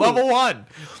Forest. do. You're level 1.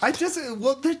 I just,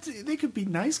 well, they could be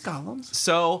nice golems.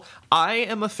 So I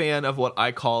am a fan of what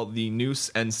I call the noose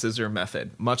and scissor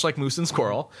method. Much like Moose and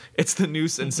Squirrel, it's the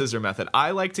noose and scissor method.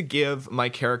 I like to give my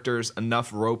characters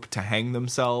enough rope to hang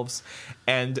themselves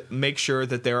and make sure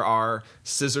that there are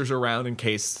scissors around in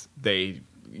case they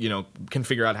can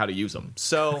figure out how to use them.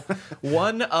 So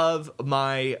one of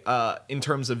my in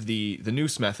terms of the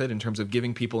noose method, in terms of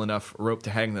giving people enough rope to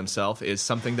hang themselves, is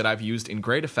something that I've used in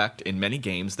great effect in many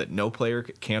games that no player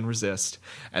can resist,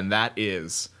 and that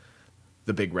is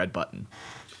the big red button.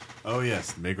 Oh,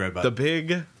 yes, the big red The button.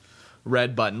 big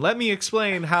red button. Let me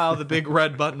explain how the big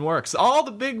red button works. All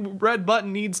the big red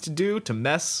button needs to do to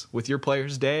mess with your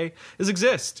player's day is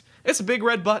exist. It's a big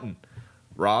red button.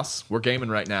 Ross, we're gaming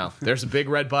right now. There's a big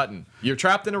red button. You're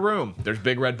trapped in a room. There's a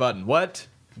big red button. What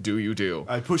do you do?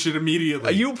 I push it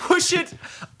immediately. You push it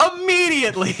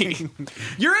immediately.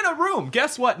 You're in a room.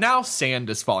 Guess what? Now sand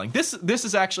is falling. This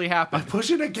is actually I happening.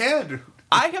 push it again.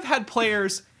 I have had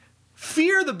players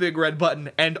fear the big red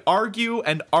button and argue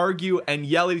and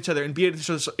yell at each other and be at each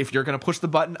other. If you're going to push the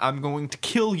button, I'm going to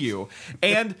kill you.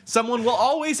 And someone will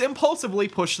always impulsively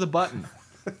push the button.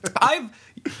 I've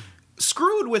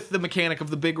screwed with the mechanic of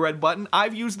the big red button.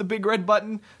 I've used the big red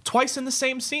button twice in the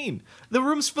same scene. The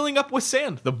room's filling up with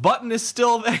sand. The button is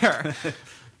still there.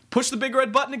 Push the big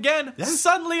red button again. Yeah.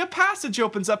 Suddenly a passage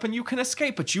opens up and you can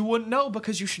escape, but you wouldn't know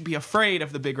because you should be afraid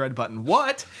of the big red button.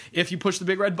 What if you push the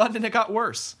big red button and it got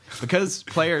worse? Because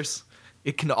players,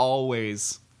 it can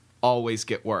always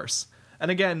get worse. And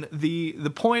again, the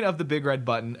point of the big red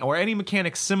button, or any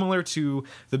mechanic similar to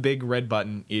the big red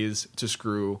button, is to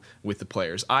screw with the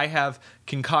players. I have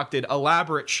concocted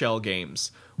elaborate shell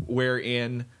games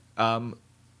wherein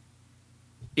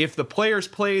if the players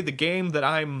play the game that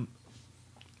I'm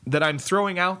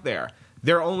throwing out there,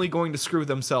 they're only going to screw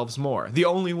themselves more. The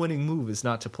only winning move is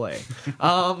not to play.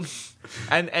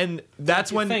 And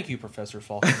that's when Thank you, Professor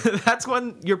Falcon. that's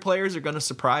when your players are going to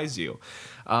surprise you.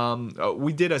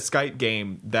 We did a Skype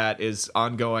game that is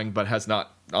ongoing but has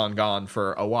not on-gone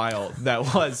for a while. That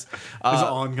was Is it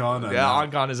on-gone? Yeah,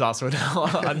 on-gone is also now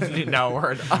a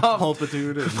word.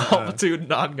 Pulpitude. And, Pulpitude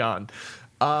and on-gone.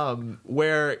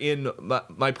 Where in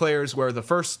my players were the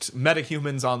first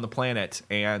metahumans on the planet,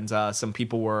 and some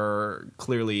people were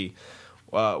clearly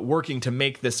working to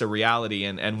make this a reality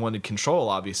and wanted control,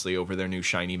 obviously, over their new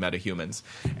shiny metahumans.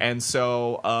 And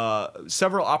so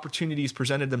several opportunities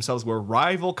presented themselves where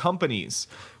rival companies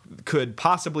could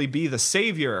possibly be the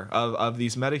savior of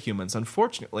these metahumans.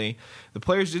 Unfortunately, the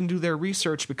players didn't do their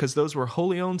research because those were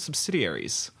wholly owned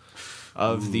subsidiaries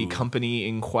of the company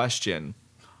in question.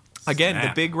 Again,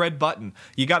 Snap. the big red button.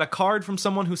 You got a card from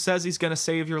someone who says he's going to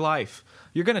save your life.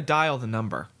 You're going to dial the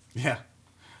number. yeah,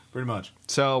 pretty much.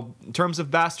 So, in terms of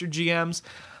bastard GMs,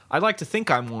 I'd like to think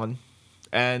I'm one.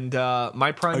 And my Are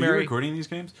you primary... recording these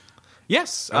games?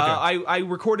 Yes. Okay. I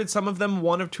recorded some of them.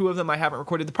 One or two of them I haven't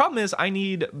recorded. The problem is I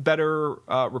need better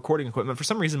recording equipment. For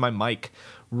some reason, my mic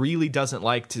really doesn't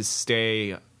like to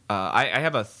stay... I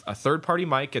have a third-party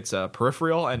mic. It's a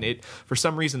peripheral, and it for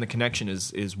some reason the connection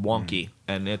is wonky,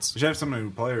 and it's We should have some of the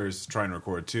players try and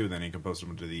record too. Then you can post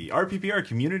them to the RPPR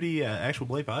Community Actual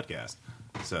Play Podcast.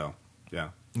 So,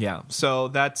 yeah. yeah. So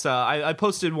that's I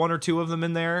posted one or two of them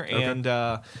in there, and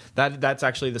that's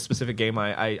actually the specific game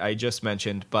I just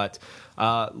mentioned. But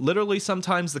literally,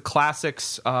 sometimes the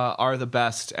classics are the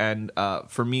best, and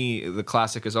for me, the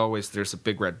classic is always there's a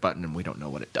big red button and we don't know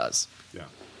what it does. Yeah.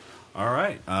 All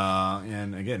right.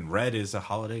 And again, red is a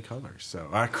holiday color. So,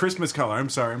 Christmas color. I'm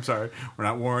sorry. We're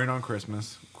not warring on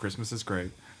Christmas. Christmas is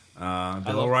great.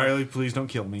 Bill O'Reilly, please don't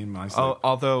kill me in my sleep.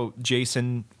 Although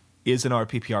Jason is an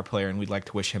RPPR player, and we'd like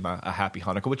to wish him a happy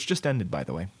Hanukkah, which just ended, by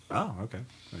the way. Oh, okay.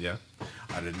 Yeah,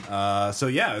 I didn't. So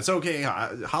yeah, it's okay.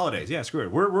 Holidays. Yeah, screw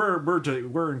it.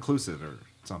 We're inclusive or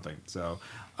something. So,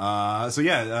 this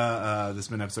has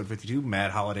been episode 52, Mad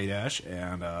Holiday Dash,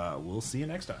 and we'll see you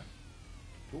next time.